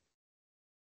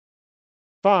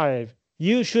 5.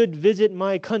 You should visit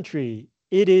my country.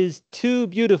 It is too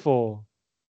beautiful.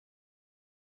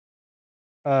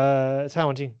 蔡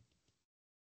永静.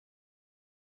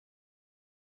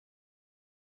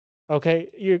 Okay,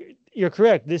 you're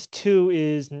correct. This too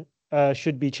is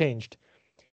should be changed.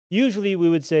 Usually we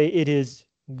would say it is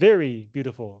very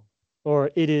beautiful or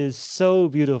it is so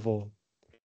beautiful.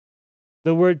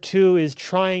 The word too is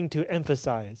trying to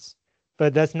emphasize,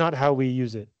 but that's not how we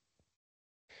use it.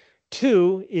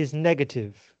 Too is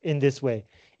negative in this way.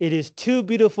 It is too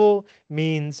beautiful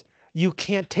means you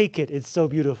can't take it. It's so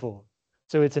beautiful.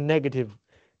 So it's a negative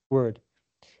word.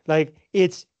 Like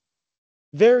it's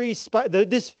very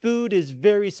this food is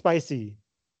very spicy.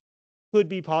 Could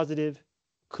be positive,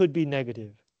 could be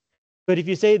negative. But if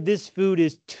you say this food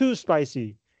is too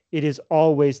spicy, it is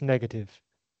always negative.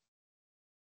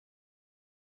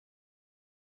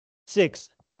 6.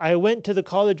 I went to the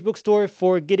college bookstore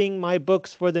for getting my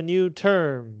books for the new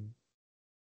term.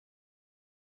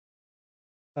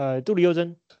 杜丽优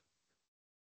真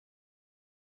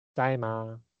在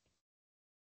吗？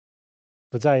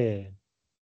不在耶。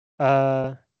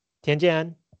田建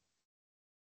安.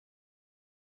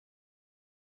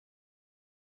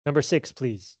 Number 6,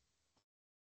 please.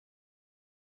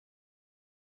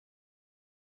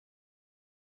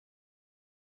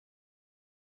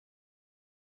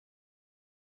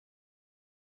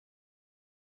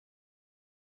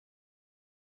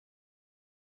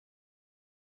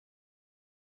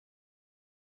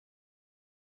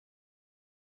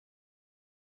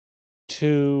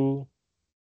 To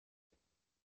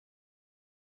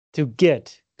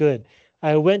get. Good.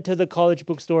 I went to the college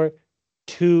bookstore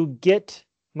to get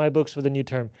my books for the new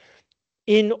term.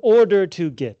 In order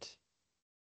to get.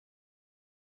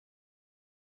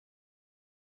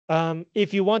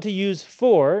 If you want to use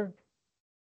for,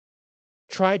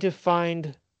 try to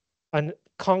find a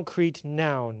concrete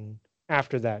noun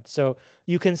after that. So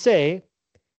you can say,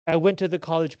 I went to the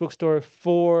college bookstore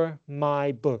for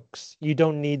my books. You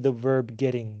don't need the verb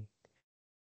getting.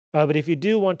 But if you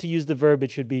do want to use the verb, it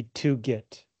should be to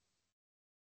get.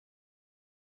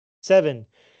 7.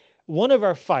 One of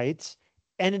our fights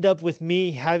ended up with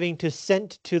me having to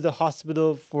sent to the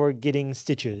hospital for getting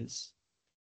stitches.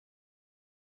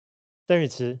 邓日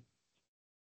慈.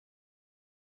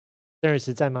 邓日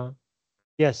慈在吗?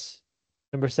 Yes.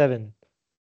 Number 7.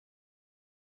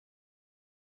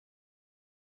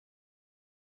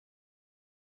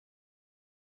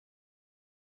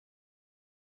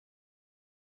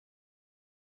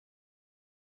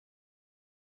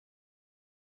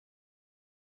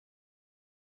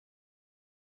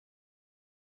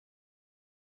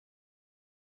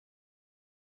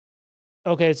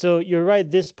 Okay, so you're right,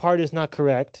 this part is not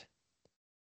correct.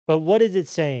 But what is it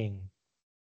saying?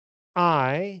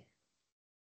 I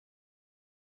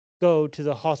go to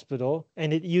the hospital,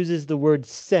 and it uses the word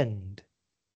send.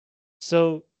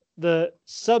 So the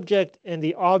subject and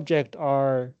the object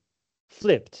are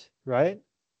flipped, right?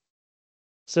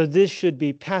 So this should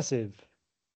be passive.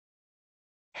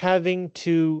 Having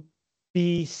to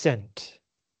be sent.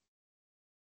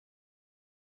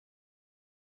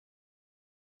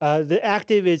 The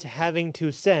active is having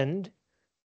to send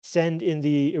in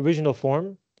the original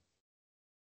form.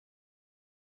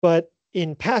 But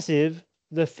in passive,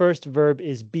 the first verb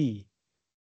is be.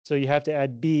 So you have to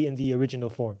add be in the original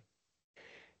form.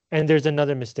 And there's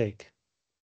another mistake.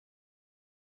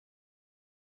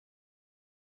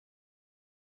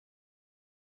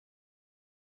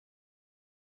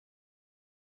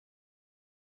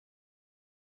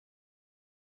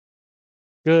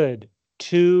 Good.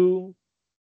 To,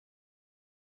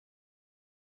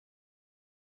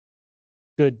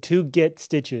 good. To get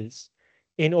stitches.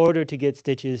 In order to get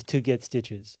stitches, to get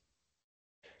stitches.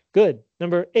 Good.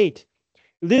 Number 8.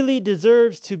 Lily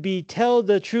deserves to be tell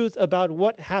the truth about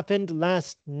what happened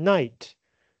last night.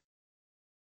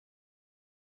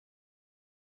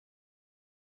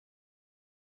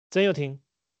 Zheng Youting.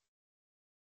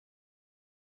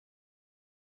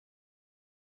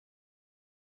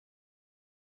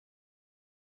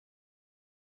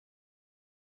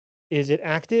 Is it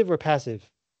active or passive?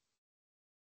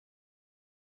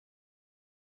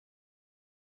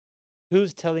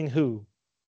 Who's telling who?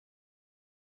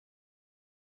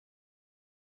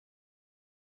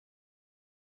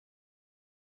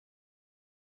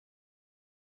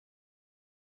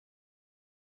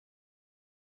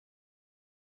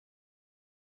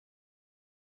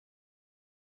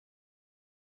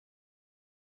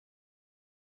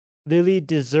 Lily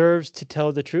deserves to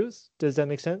tell the truth. Does that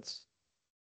make sense?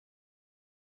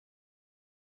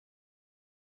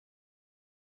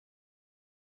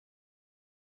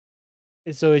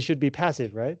 So it should be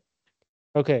passive, right?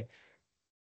 Okay.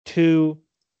 To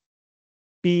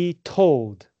be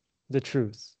told the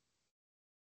truth.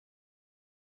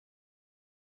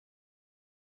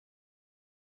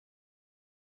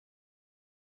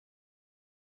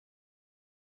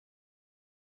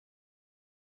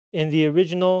 In the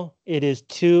original, it is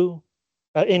to.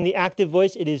 In the active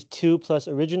voice, it is to plus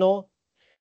original.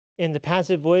 In the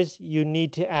passive voice, you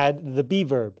need to add the be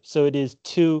verb. So it is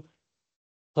to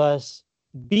plus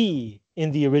be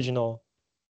in the original,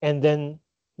 and then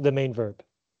the main verb.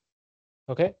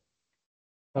 Okay?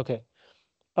 Okay.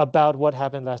 About what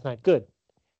happened last night. Good.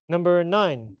 Number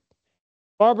 9.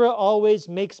 Barbara always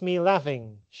makes me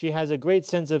laughing. She has a great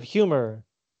sense of humor.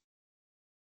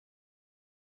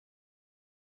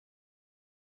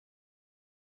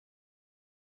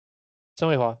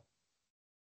 Song Weihua.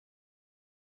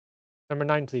 Number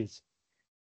 9, please.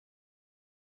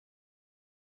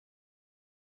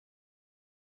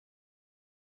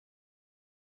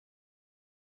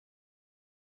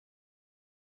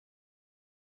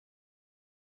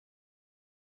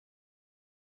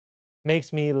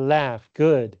 Makes me laugh.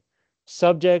 Good.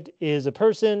 Subject is a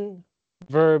person.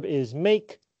 Verb is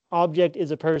make. Object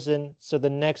is a person. So the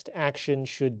next action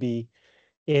should be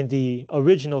in the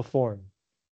original form.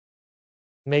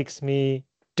 Makes me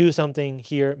do something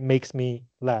here, makes me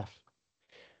laugh.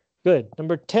 Good.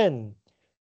 Number 10.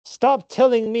 Stop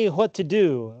telling me what to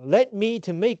do. Let me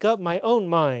to make up my own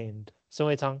mind. Song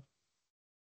Weicang.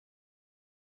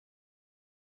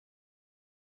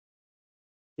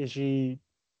 Is she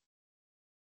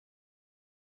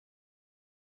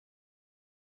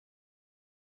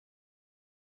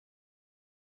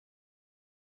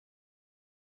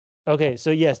okay? So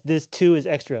yes, this two is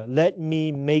extra. Let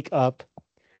me make up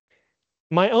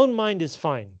my own mind is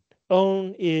fine.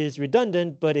 Own is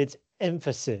redundant, but it's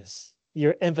emphasis.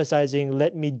 You're emphasizing,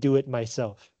 let me do it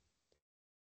myself.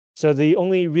 So the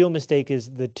only real mistake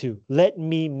is the two. Let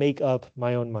me make up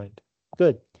my own mind.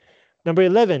 Good. Number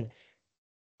 11.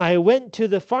 I went to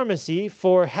the pharmacy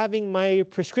for having my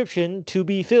prescription to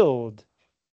be filled.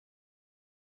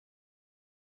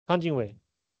 Han Jingwei.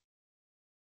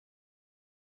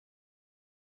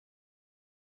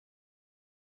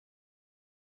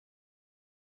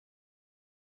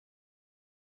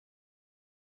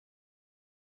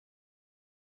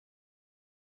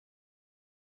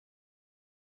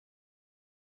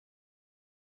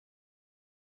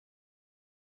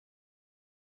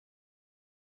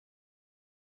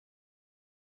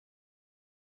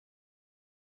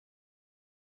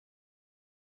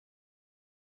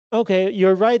 Okay,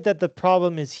 you're right that the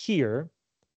problem is here,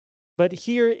 but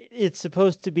here it's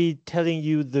supposed to be telling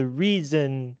you the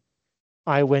reason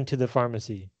I went to the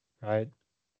pharmacy, right?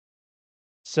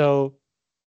 So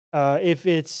if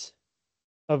it's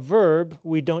a verb,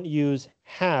 we don't use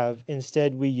have.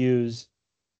 Instead, we use,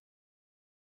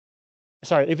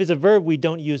 sorry, if it's a verb, we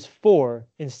don't use for.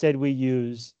 Instead, we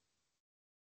use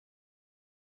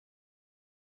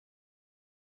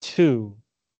to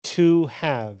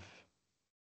have.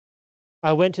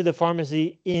 I went to the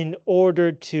pharmacy in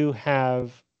order to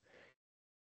have,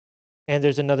 and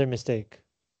there's another mistake.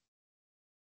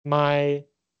 My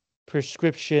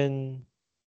prescription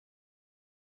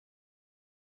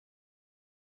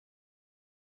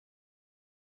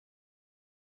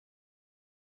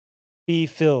be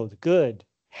filled. Good.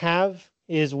 Have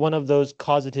is one of those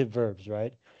causative verbs,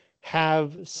 right?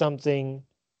 Have something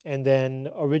and then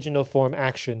original form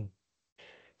action.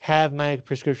 Have my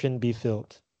prescription be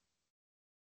filled.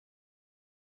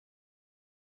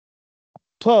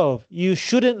 12. You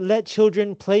shouldn't let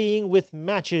children playing with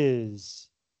matches.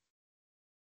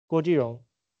 郭继荣.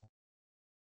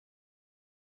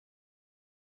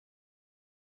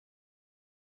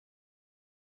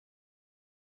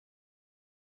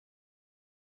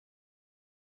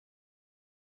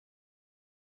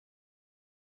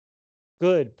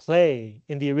 Good. Play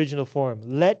in the original form.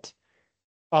 Let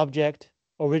object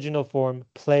original form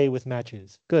play with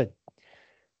matches. Good.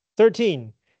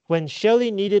 13. When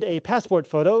Shelley needed a passport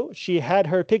photo, she had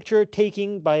her picture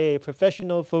taken by a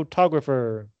professional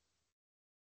photographer.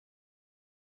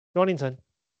 庄凌晨.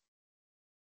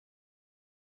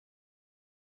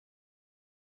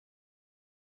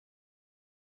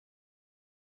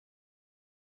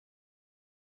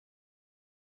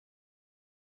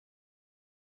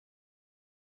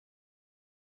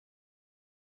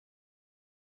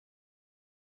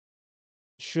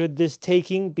 Should this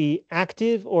taking be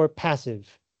active or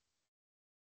passive?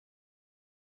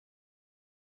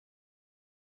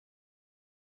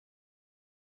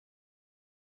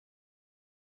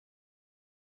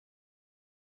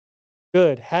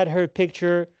 Good. Had her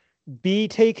picture be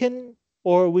taken,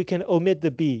 or we can omit the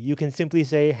be. You can simply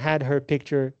say had her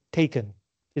picture taken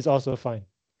is also fine.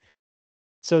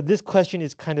 So this question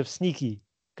is kind of sneaky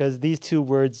because these two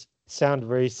words sound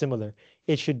very similar.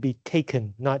 It should be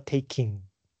taken, not taking.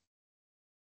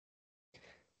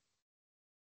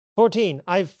 14.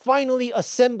 I've finally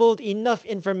assembled enough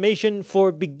information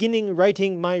for beginning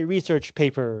writing my research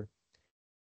paper.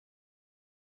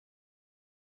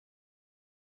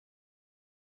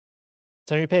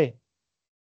 Chen Yupei,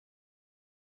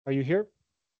 are you here?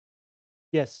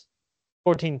 Yes.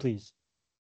 14, please.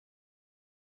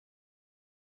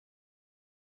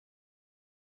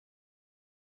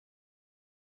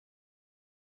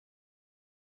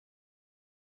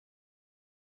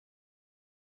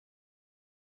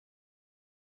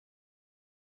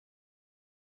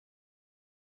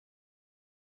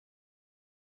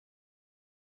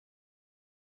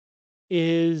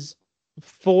 Is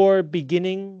for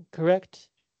beginning correct?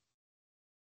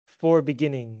 For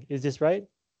beginning, is this right?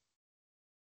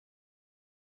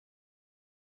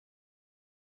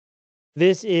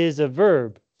 This is a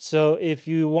verb. So if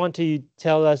you want to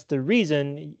tell us the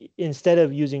reason, instead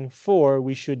of using for,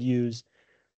 we should use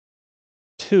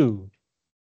to.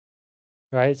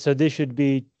 Right? So this should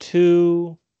be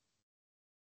to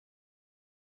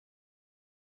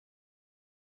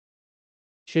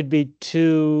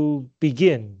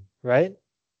begin, right?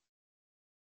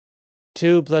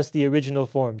 To plus the original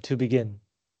form, to begin.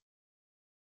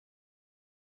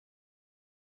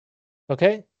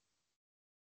 Okay?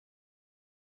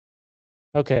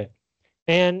 Okay.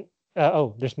 And,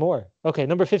 oh, there's more. Okay,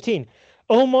 number 15.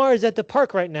 Omar is at the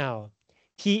park right now.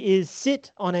 He is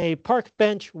sit on a park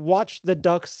bench, watch the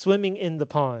ducks swimming in the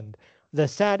pond. The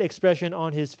sad expression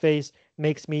on his face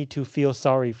makes me to feel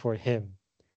sorry for him.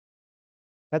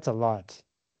 That's a lot.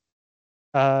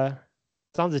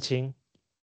 张子晴，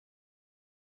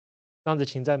张子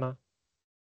晴在吗？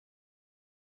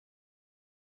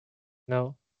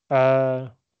 No.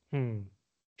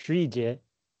 徐艺杰，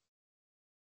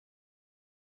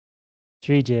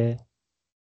徐艺杰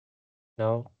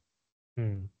No.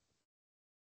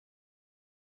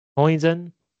 洪一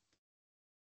真，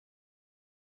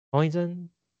洪一真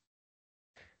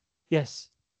Yes.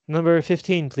 Number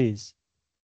 15, please.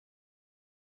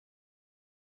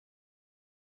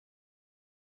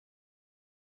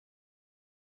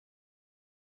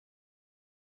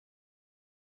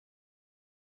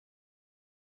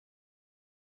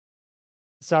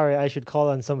 Sorry, I should call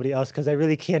on somebody else because I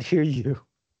really can't hear you.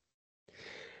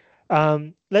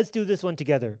 Let's do this one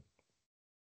together.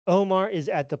 Omar is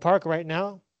at the park right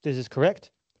now. This is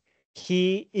correct.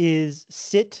 He is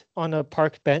sit on a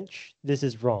park bench. This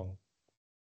is wrong.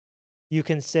 You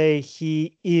can say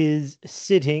he is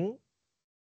sitting.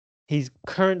 He's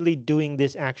currently doing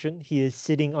this action. He is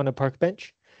sitting on a park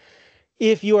bench.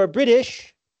 If you are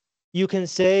British, you can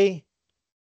say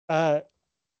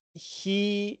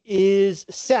he is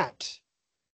sat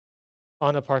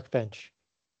on a park bench.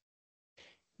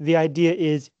 The idea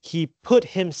is he put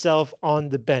himself on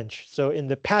the bench. So in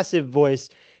the passive voice,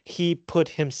 he put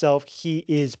himself, he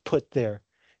is put there.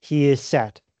 He is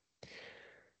sat.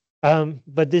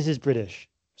 But this is British.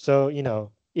 So,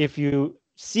 if you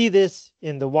see this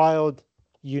in the wild,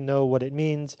 you know what it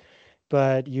means,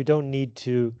 but you don't need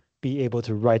to be able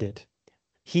to write it.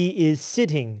 He is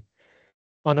sitting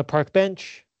on a park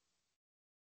bench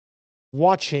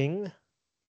watching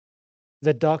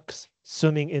the ducks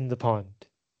swimming in the pond.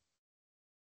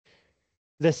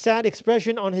 The sad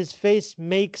expression on his face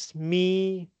makes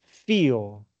me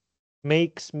feel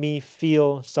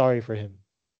sorry for him.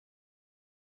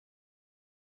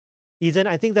 Ethan,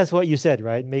 I think that's what you said,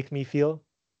 right? Make me feel?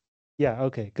 Yeah,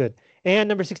 okay, good. And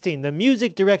number 16, the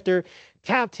music director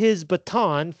tapped his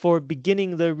baton for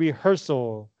beginning the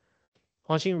rehearsal.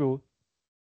 Huang Xingru.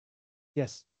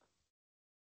 Yes.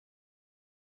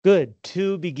 Good.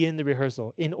 To begin the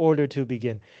rehearsal, in order to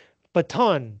begin.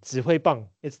 Baton, 指挥棒.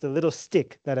 It's the little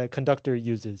stick that a conductor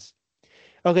uses.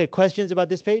 Okay, questions about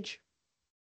this page?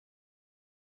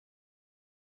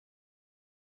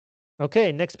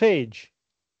 Okay, next page.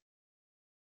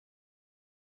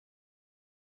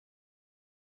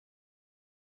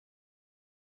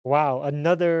 Wow,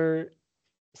 another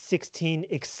 16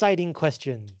 exciting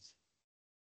questions.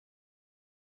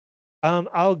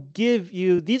 I'll give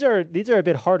you, these are a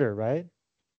bit harder, right?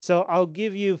 So I'll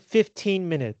give you 15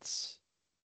 minutes.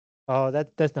 Oh,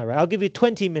 that's not right. I'll give you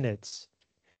 20 minutes.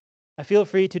 Feel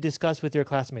free to discuss with your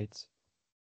classmates.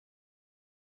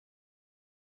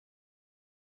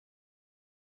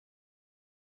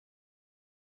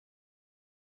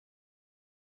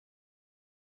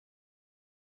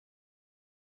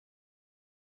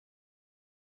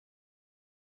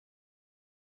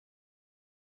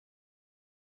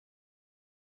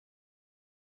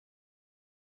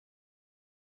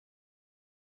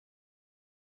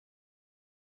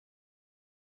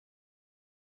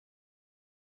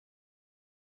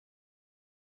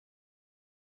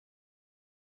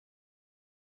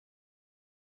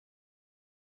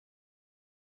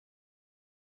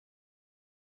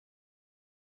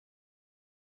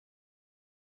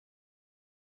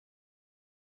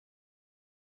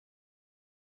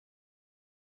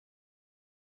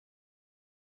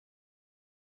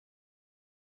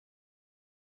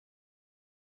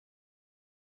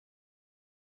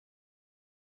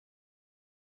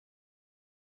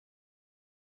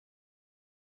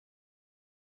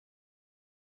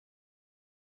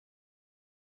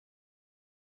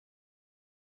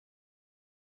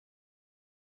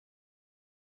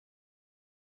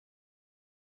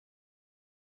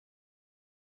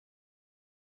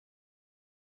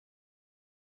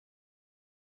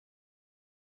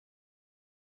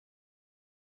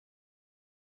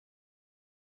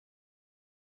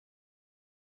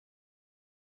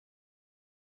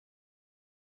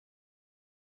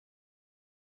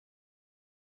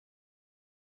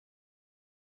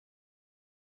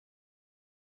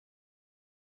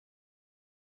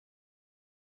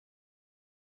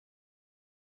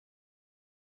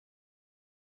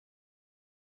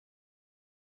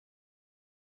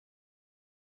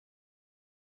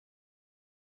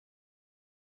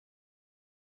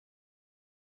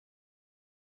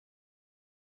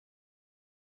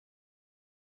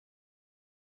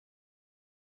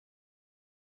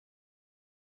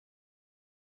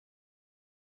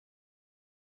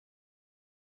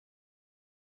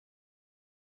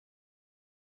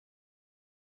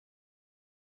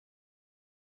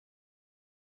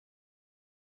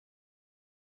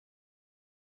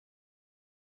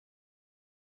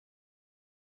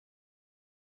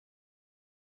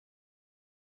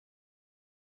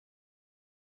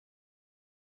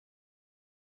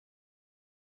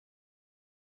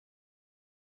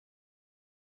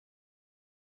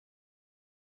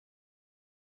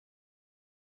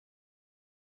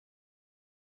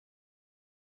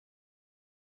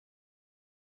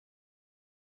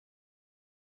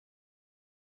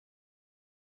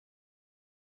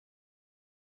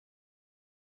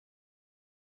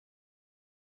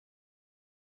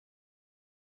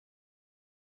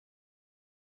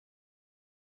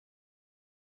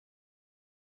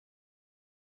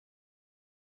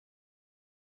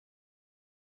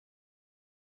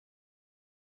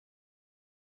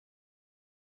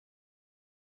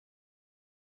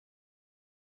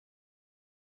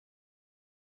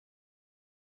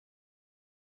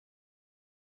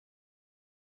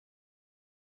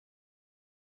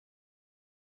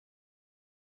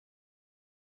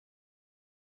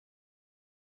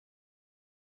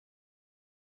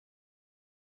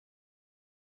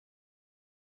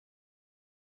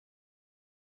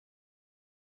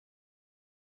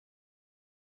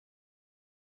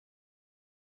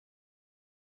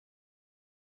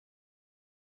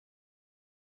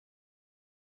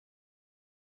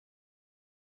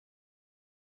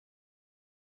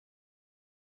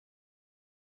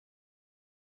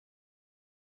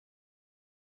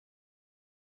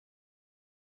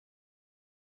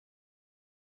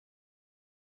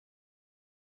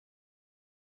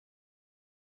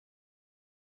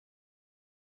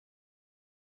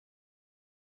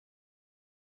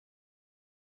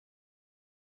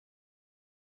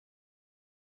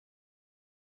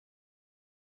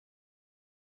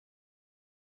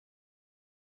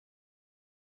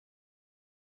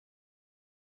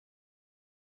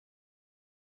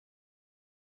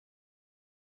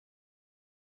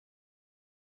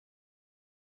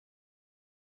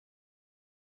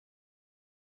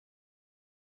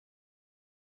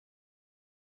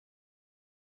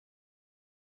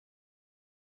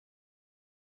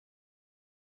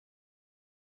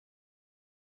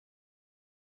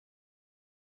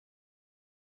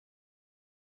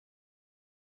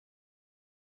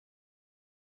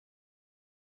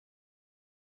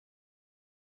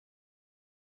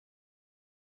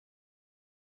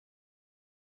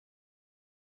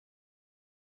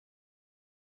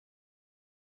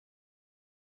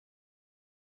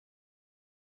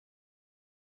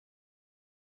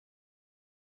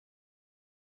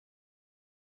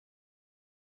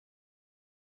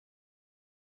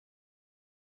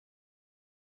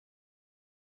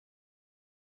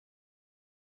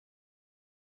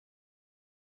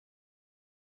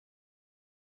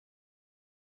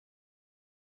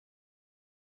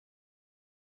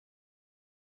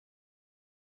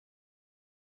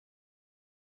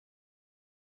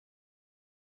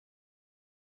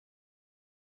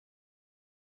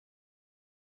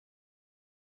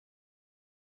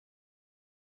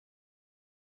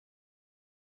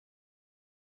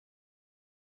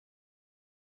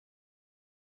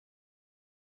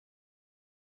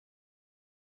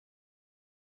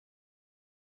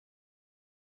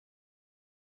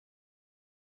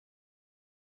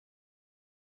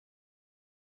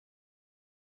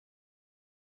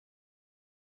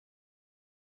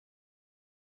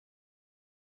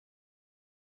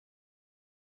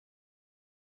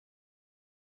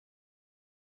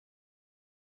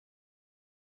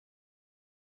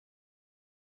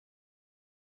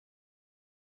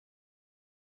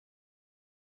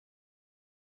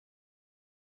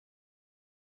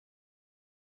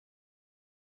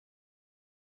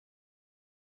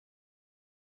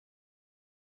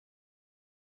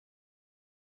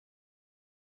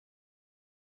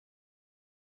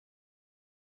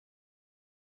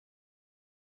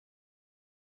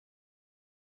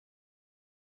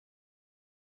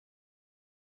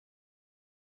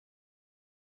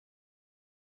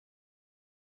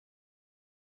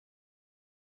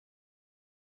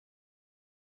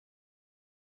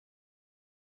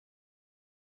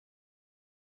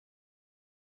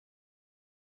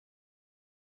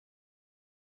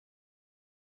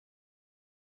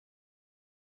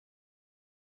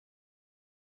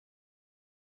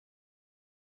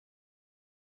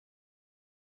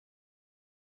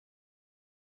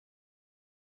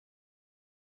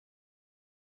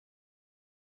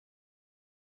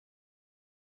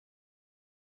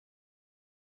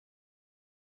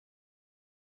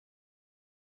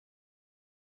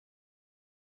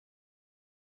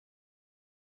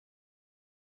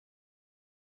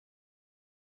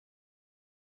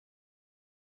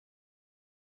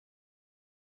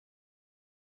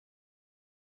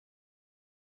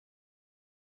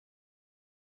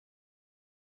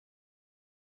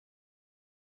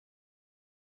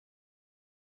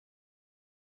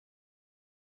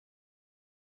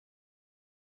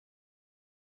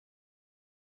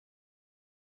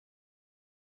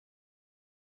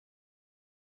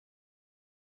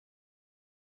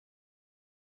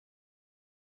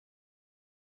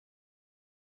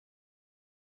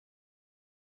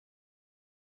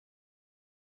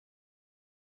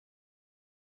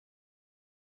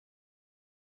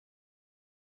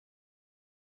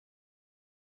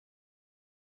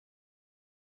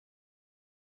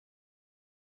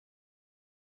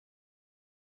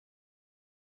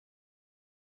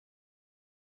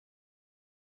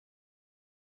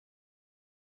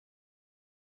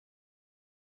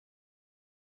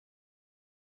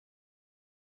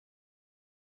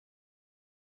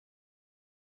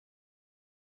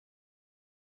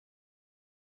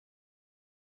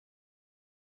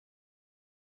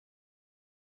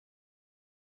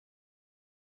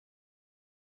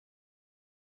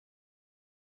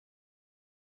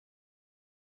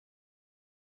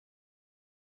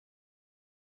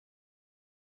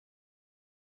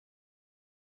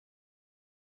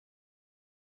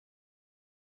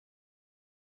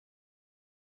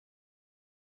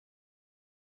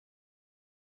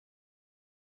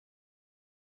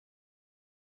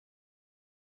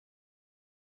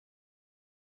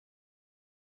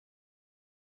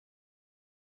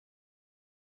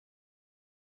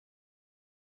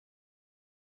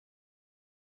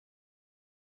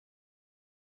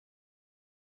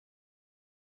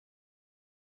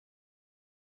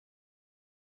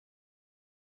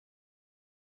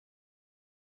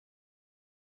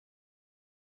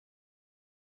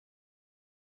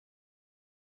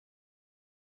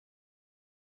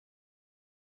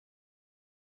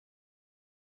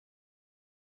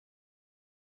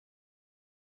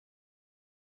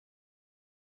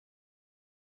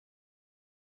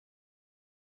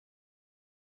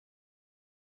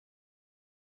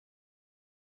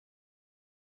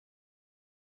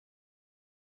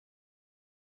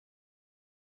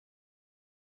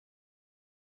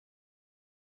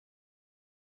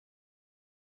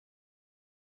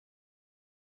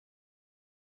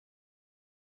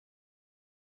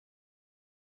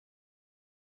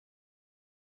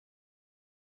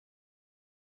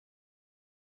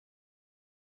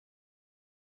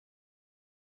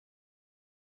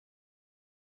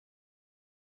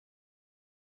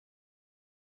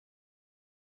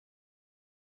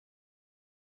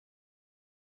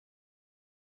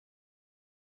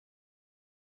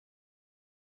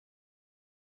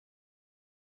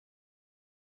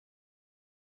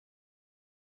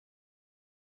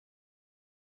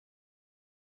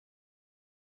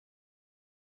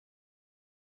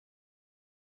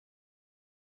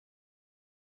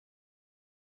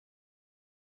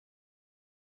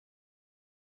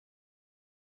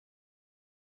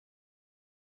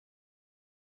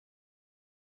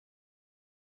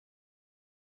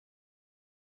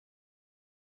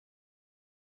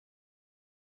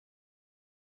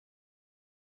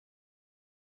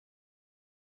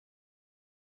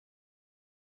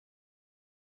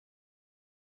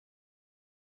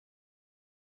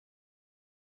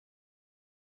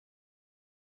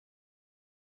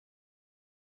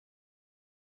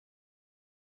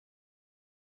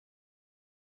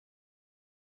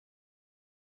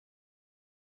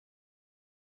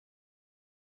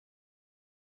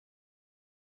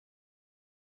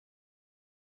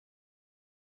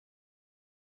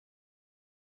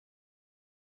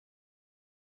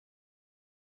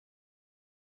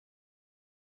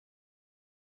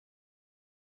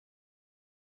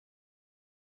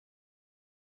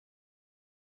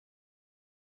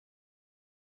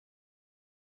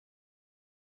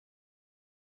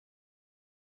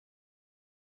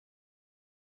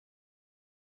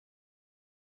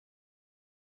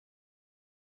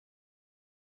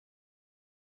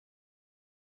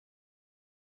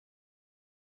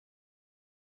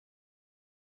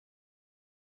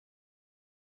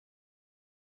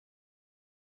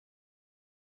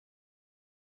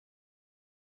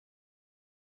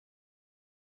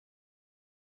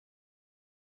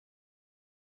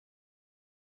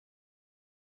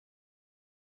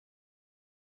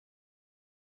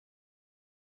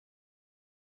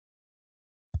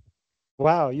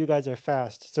 Wow, you guys are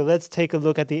fast. So let's take a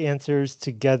look at the answers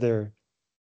together.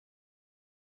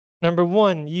 Number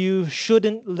 1, you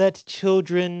shouldn't let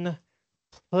children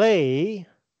play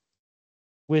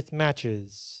with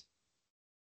matches.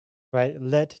 Right?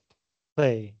 Let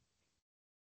play.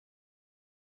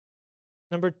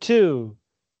 Number 2,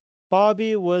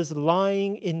 Bobby was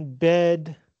lying in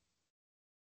bed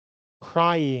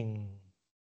crying.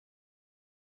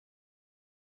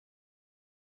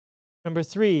 Number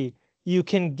 3, you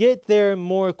can get there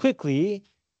more quickly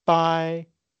by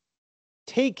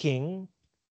taking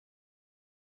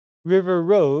River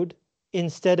Road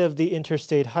instead of the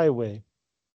interstate highway.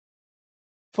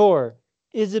 4,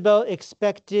 Isabel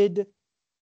expected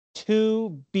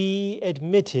to be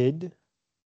admitted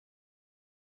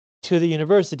to the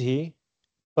university,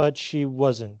 but she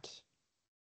wasn't.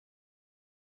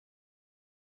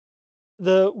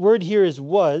 The word here is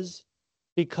was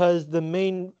because the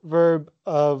main verb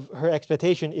of her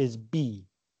expectation is be.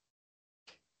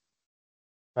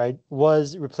 Right?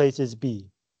 Was replaces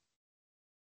be.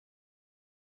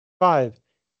 5,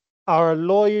 our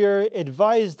lawyer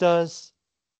advised us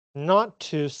not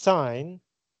to sign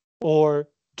or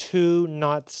to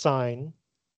not sign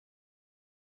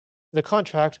the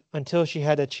contract until she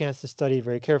had a chance to study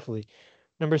very carefully.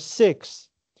 Number 6,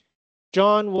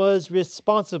 John was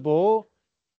responsible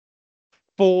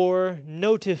for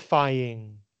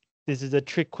notifying. This is a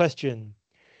trick question.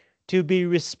 To be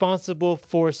responsible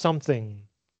for something.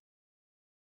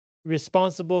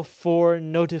 Responsible for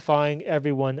notifying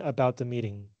everyone about the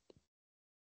meeting.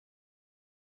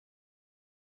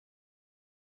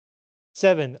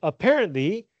 7,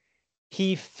 apparently,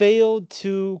 he failed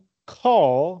to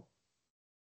call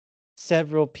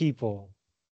several people.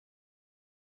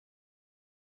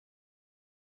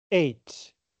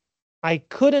 8, I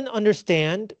couldn't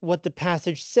understand what the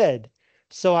passage said,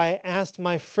 so I asked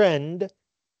my friend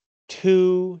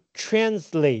to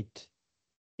translate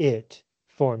it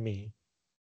for me.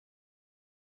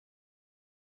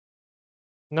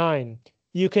 9,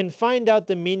 you can find out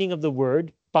the meaning of the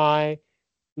word by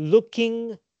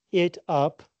looking it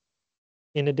up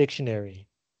in a dictionary.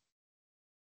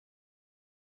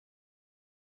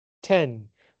 10,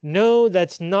 no,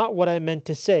 that's not what I meant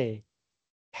to say.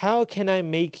 How can I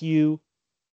make you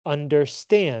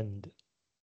understand?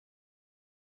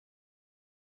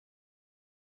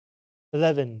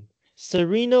 11,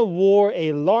 Serena wore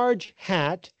a large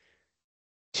hat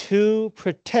to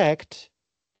protect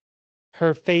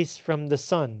her face from the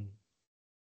sun.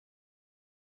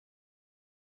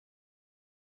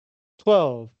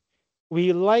 12,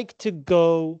 we like to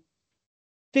go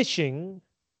fishing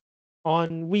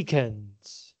on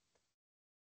weekends.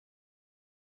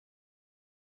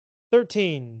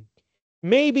 13,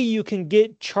 maybe you can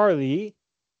get Charlie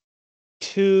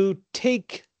to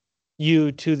take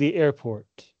you to the airport.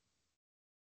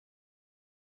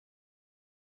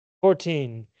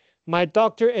 14, my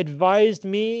doctor advised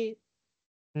me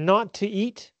not to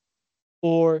eat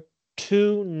or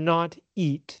to not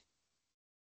eat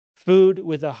food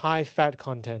with a high fat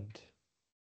content.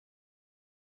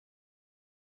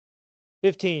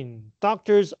 15,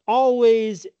 doctors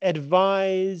always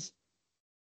advise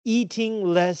eating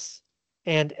less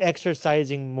and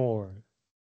exercising more.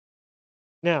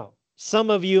 Now, some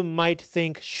of you might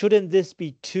think, shouldn't this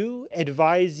be to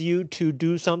advise you to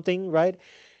do something, right?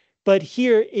 But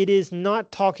here it is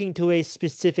not talking to a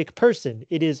specific person.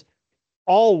 It is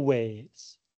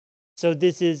always. So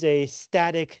this is a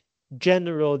static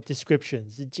general description,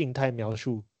 是静态描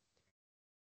述.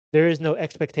 There is no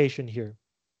expectation here.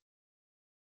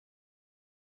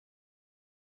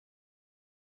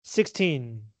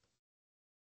 16,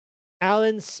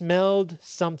 Alan smelled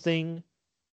something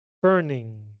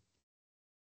burning.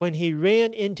 When he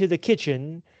ran into the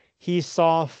kitchen, he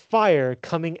saw fire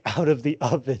coming out of the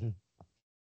oven.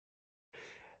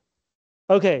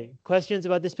 Okay, questions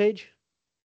about this page?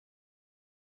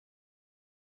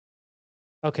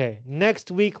 Okay,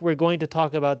 next week we're going to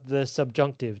talk about the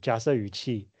subjunctive, 假设语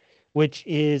气, which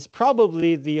is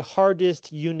probably the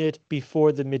hardest unit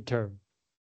before the midterm.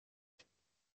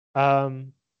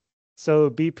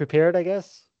 So be prepared, I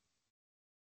guess.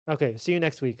 Okay, see you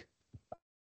next week.